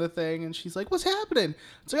comes on the thing, and she's like, what's happening?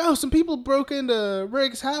 It's like, oh, some people broke into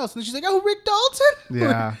Rick's house. And she's like, oh, Rick Dalton?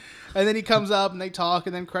 Yeah. And then he comes up, and they talk,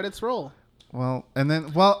 and then credits roll. I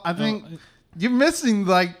think you're missing,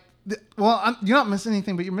 like, you're not missing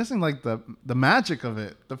anything, but you're missing, like, the magic of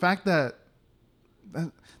it. The fact that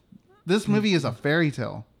this movie is a fairy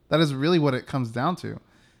tale. That is really what it comes down to.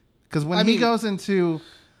 Because when he goes into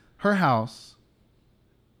her house,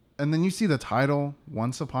 and then you see the title,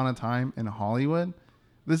 Once Upon a Time in Hollywood,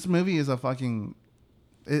 this movie is a fucking...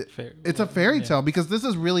 It's a fairy tale, because this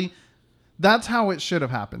is really... That's how it should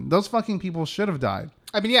have happened. Those fucking people should have died.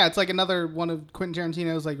 It's like another one of Quentin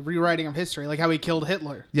Tarantino's like rewriting of history, like how he killed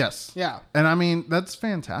Hitler. Yes. Yeah. And that's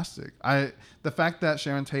fantastic. The fact that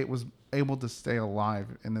Sharon Tate was able to stay alive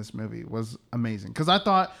in this movie was amazing. Because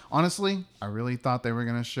I really thought they were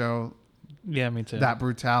going to show me too. That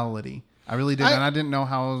brutality. I really did. And I didn't know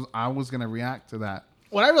how I was going to react to that.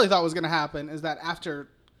 What I really thought was going to happen is that after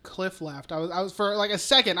Cliff left, I was for like a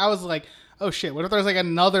second, I was like, oh shit, what if there's like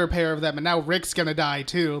another pair of them and now Rick's gonna die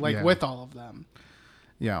too, with all of them?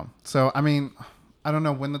 Yeah. So I don't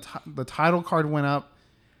know, when the title card went up,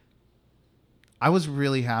 I was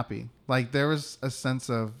really happy. Like there was a sense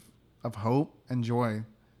of hope and joy,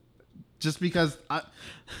 just because.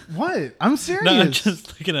 What? I'm serious. No, I'm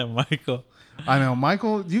just looking at Michael. I know,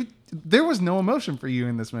 Michael. There was no emotion for you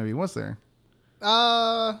in this movie, was there?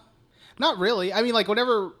 Not really. I mean, like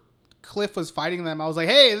whenever Cliff was fighting them, I was like,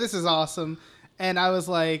 "Hey, this is awesome," and I was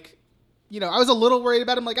like, I was a little worried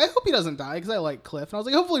about him. Like, I hope he doesn't die because I like Cliff, and I was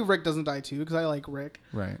like, hopefully Rick doesn't die too because I like Rick.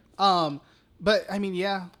 Right. But I mean,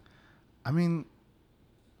 yeah. I mean,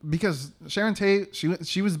 because Sharon Tate,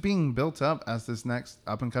 she was being built up as this next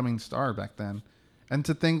up and coming star back then, and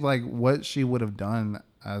to think like what she would have done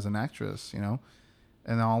as an actress,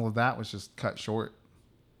 and all of that was just cut short.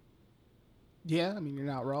 Yeah, I mean, you're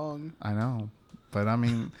not wrong. I know, but I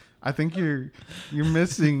mean, I think you're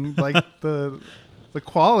missing like the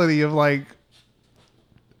quality of like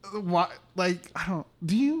what, like I don't.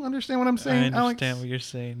 Do you understand what I'm saying? I understand Alex? what you're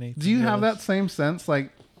saying, Nathan. Do you have that same sense?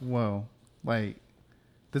 Like, whoa, like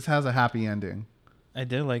this has a happy ending. I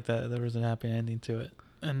did like that. There was a happy ending to it,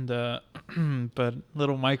 and but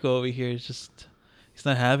little Michael over here is just. He's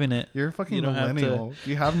not having it. You're a fucking you millennial.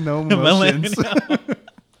 You have no emotions.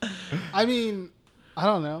 I mean, I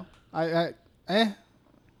don't know.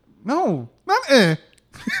 No, not eh.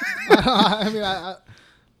 I mean,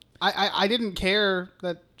 I didn't care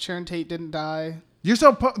that Sharon Tate didn't die. You're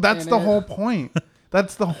so. That's the whole point.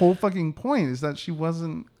 That's the whole fucking point. Is that she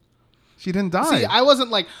didn't die. See, I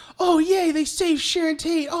wasn't like, oh yay, they saved Sharon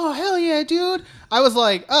Tate. Oh hell yeah, dude. I was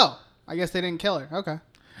like, oh, I guess they didn't kill her. Okay.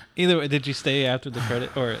 Either way, did you stay after the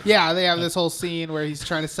credit or? Yeah, they have this whole scene where he's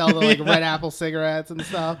trying to sell the like Red Apple cigarettes and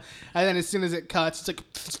stuff, and then as soon as it cuts, it's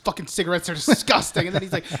like these fucking cigarettes are disgusting, and then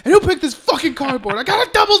he's like, and who picked this fucking cardboard? I got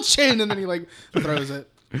a double chin, and then he like throws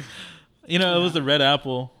it. It was the Red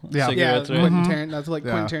Apple Yeah, cigarettes, right? That's like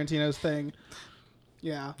Yeah. Quentin Tarantino's thing.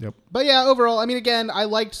 Yeah. Yep. But yeah, overall, I mean, again, I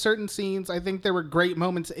liked certain scenes. I think there were great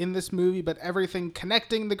moments in this movie, but everything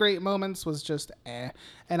connecting the great moments was just eh.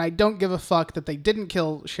 And I don't give a fuck that they didn't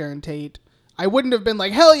kill Sharon Tate. I wouldn't have been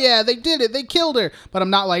like, hell yeah, they did it. They killed her. But I'm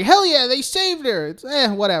not like, hell yeah, they saved her. It's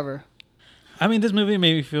whatever. I mean, this movie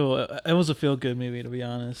made me feel. It was a feel-good movie, to be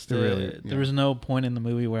honest. Really, There was no point in the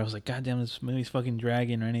movie where I was like, God damn, this movie's fucking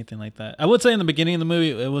dragging or anything like that. I would say in the beginning of the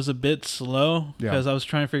movie, it was a bit slow because I was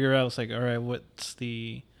trying to figure out. I was like, all right, what's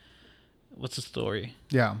the story?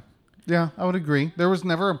 Yeah. Yeah, I would agree. There was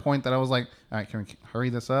never a point that I was like, all right, can we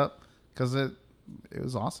hurry this up? Because it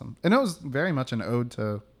was awesome. And it was very much an ode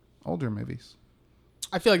to older movies.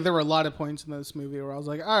 I feel like there were a lot of points in this movie where I was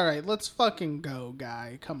like, all right, let's fucking go,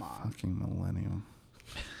 guy. Come on. Fucking millennial.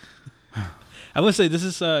 I would say this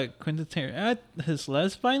is Quentin Tarantino, his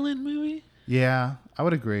less violent movie. Yeah, I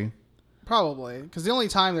would agree. Probably. Because the only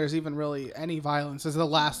time there's even really any violence is the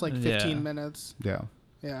last, 15 minutes. Yeah.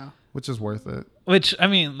 Yeah. Which is worth it. Which, I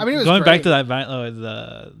mean it was going back great. to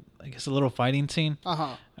that, I guess a little fighting scene.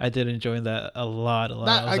 Uh-huh. I did enjoy that a lot. That,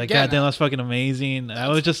 I was like, again, God damn, that's fucking amazing. I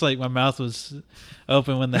was just like, my mouth was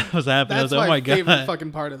open when that was happening. I That's was like, oh my favorite God.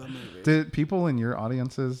 fucking part of the movie. Did people in your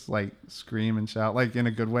audiences like scream and shout like in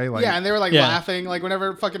a good way? Like Yeah, and they were like Yeah. laughing. Like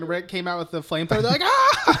whenever fucking Rick came out with the flamethrower, they're like,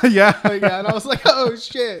 ah! yeah. Like, yeah, and I was like, oh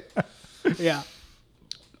shit. Yeah.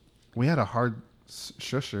 We had a hard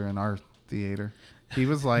shusher in our theater. He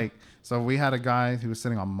was like, so we had a guy who was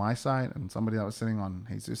sitting on my side and somebody that was sitting on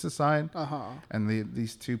Jesus' side. Uh-huh. And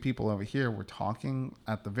these two people over here were talking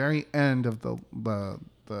at the very end of the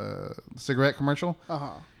cigarette commercial.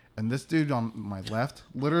 Uh-huh. And this dude on my left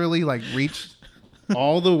literally like reached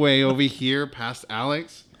all the way over here past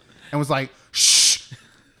Alex and was like, shh.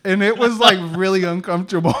 And it was like really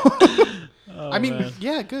uncomfortable. I mean, man.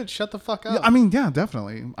 yeah, good. Shut the fuck up. I mean, yeah,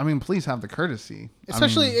 definitely. I mean, please have the courtesy.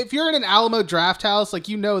 Especially if you're in an Alamo Draft House, like,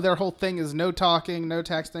 their whole thing is no talking, no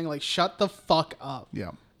texting. Like, shut the fuck up.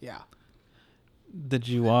 Yeah. Yeah. Did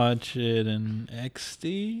you watch it in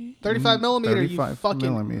XD? 35 millimeter, you 35 fucking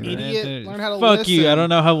millimeter. idiot. Learn how to Fuck listen. you. I don't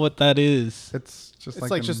know what that is. It's just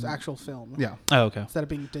It's like just actual film. Yeah. Oh, okay. Instead of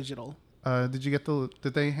being digital. Did you get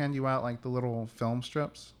did they hand you out like the little film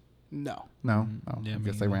strips? No. No. Oh, yeah, I me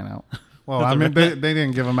guess they neither. ran out. Well, I mean, they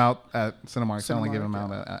didn't give them out at Cinemark. They only gave them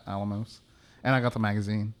out at Alamos. And I got the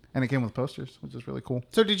magazine. And it came with posters, which is really cool.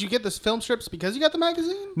 So did you get this film strips because you got the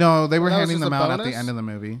magazine? No, they were that was handing just them a out at bonus? the end of the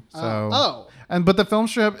movie. So But the film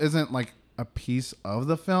strip isn't like a piece of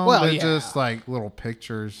the film. Well, They're yeah. just like little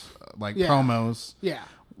pictures, like Yeah. promos. Yeah.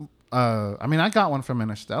 I mean, I got one from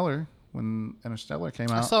Interstellar when Interstellar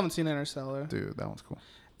came I out. still haven't seen Interstellar. Dude, that one's cool.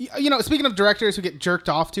 Speaking of directors who get jerked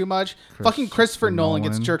off too much, fucking Christopher Nolan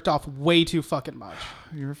gets jerked off way too fucking much.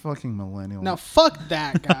 You're a fucking millennial. Now, fuck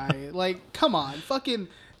that guy. Like, come on. Fucking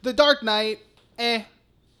The Dark Knight,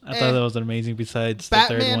 I thought that was amazing. Besides the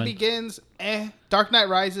third Batman one, Begins, Dark Knight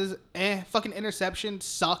Rises, fucking Interception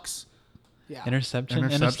sucks. Yeah.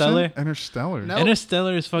 Interstellar. No.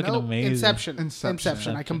 Interstellar is fucking Nope. amazing.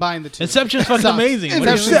 Inception. I combined the two. Inception's fucking Sucks. amazing. What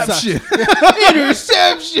do you mean? Interception.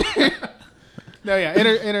 Interception. No,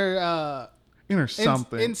 yeah.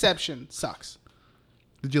 Something. Inception sucks.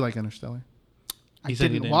 Did you like Interstellar? He I said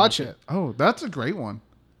he didn't didn't watch like it. Oh, that's a great one.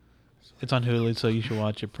 It's on Hulu, so you should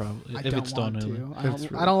watch it. Probably I if don't it's still on want Hulu, to.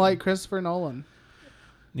 It's I don't like Christopher Nolan.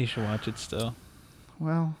 you should watch it still.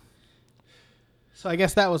 Well, So I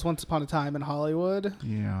guess that was Once Upon a Time in Hollywood.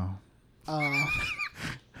 yeah. Uh,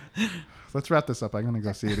 Let's wrap this up. I'm gonna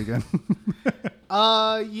go see it again.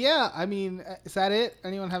 yeah. I mean, is that it?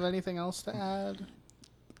 Anyone have anything else to add?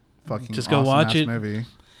 Fucking Just go awesome watch ass it. Movie.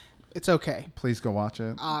 It's okay. Please go watch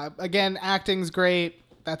it. Again, acting's great.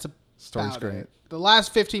 That's Story's about great. it. The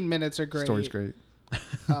last 15 minutes are great. Story's great.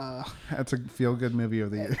 Uh, That's a feel-good movie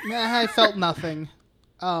of the year. I felt nothing.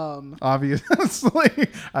 Obviously,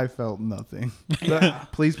 I felt nothing.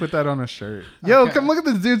 Please put that on a shirt. Yo, Okay. come look at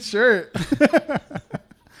this dude's shirt.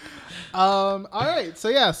 All right. So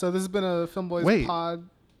yeah. So this has been a Film Boys Wait. pod.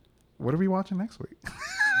 What are we watching next week?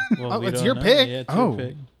 Well, Oh, we it's don't your know. pick. Yeah, it's Oh. your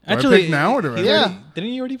pick. Do I Actually, pick now or do I- he Yeah. already- didn't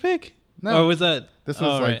you already pick? No. Or was that? This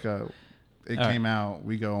was oh, like right. it All came out,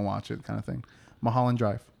 we go and watch it kind of thing. Mulholland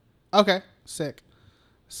Drive. Okay. Sick.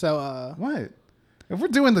 So What? If we're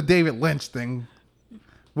doing the David Lynch thing,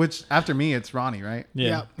 which after me it's Ronnie, right?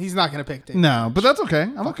 Yeah. he's not gonna pick David. No, but that's okay.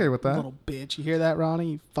 I'm okay with that. Little bitch. You hear that,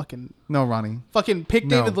 Ronnie? You fucking No, Ronnie. pick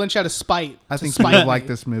No. David Lynch out of spite. I to think you spite would me. like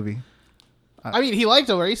this movie. I mean, he liked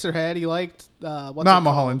Eraserhead. He liked what's it Not called?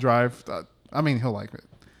 Mulholland Drive. I mean, he'll like it.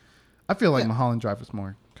 I feel like Yeah. Mulholland Drive is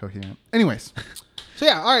more coherent. Anyways, So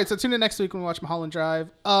yeah, all right. So tune in next week when we watch Mulholland Drive.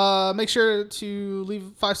 Make sure to leave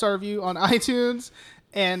a 5-star review on iTunes,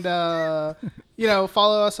 and follow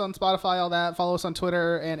us on Spotify, all that. Follow us on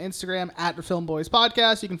Twitter and Instagram at Film Boys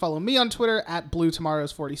Podcast. You can follow me on Twitter at Blue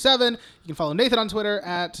Tomorrows 47. You can follow Nathan on Twitter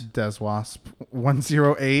at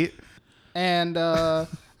DesWasp108. and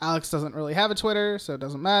Alex doesn't really have a Twitter, so it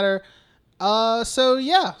doesn't matter. So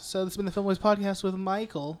this has been the Film Boys Podcast with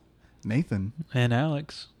Michael. Nathan. And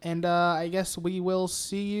Alex. And I guess we will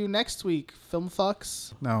see you next week. Film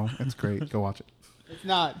fucks. No, it's great. Go watch it. It's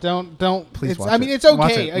not. Don't. Please It's, watch I mean, it. it's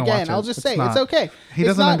Watch okay. it. No, Again, watch I'll it. just It's say not. it's okay. He It's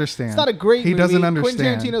doesn't not- understand. It's not a great He movie. doesn't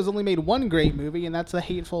understand. Quentin Tarantino's only made one great movie, and that's The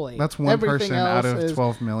Hateful Eight. That's one Everything person out else of is,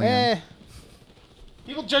 12 million.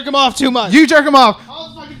 People jerk him off too much. You jerk him off.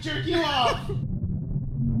 I'll fucking jerk you off.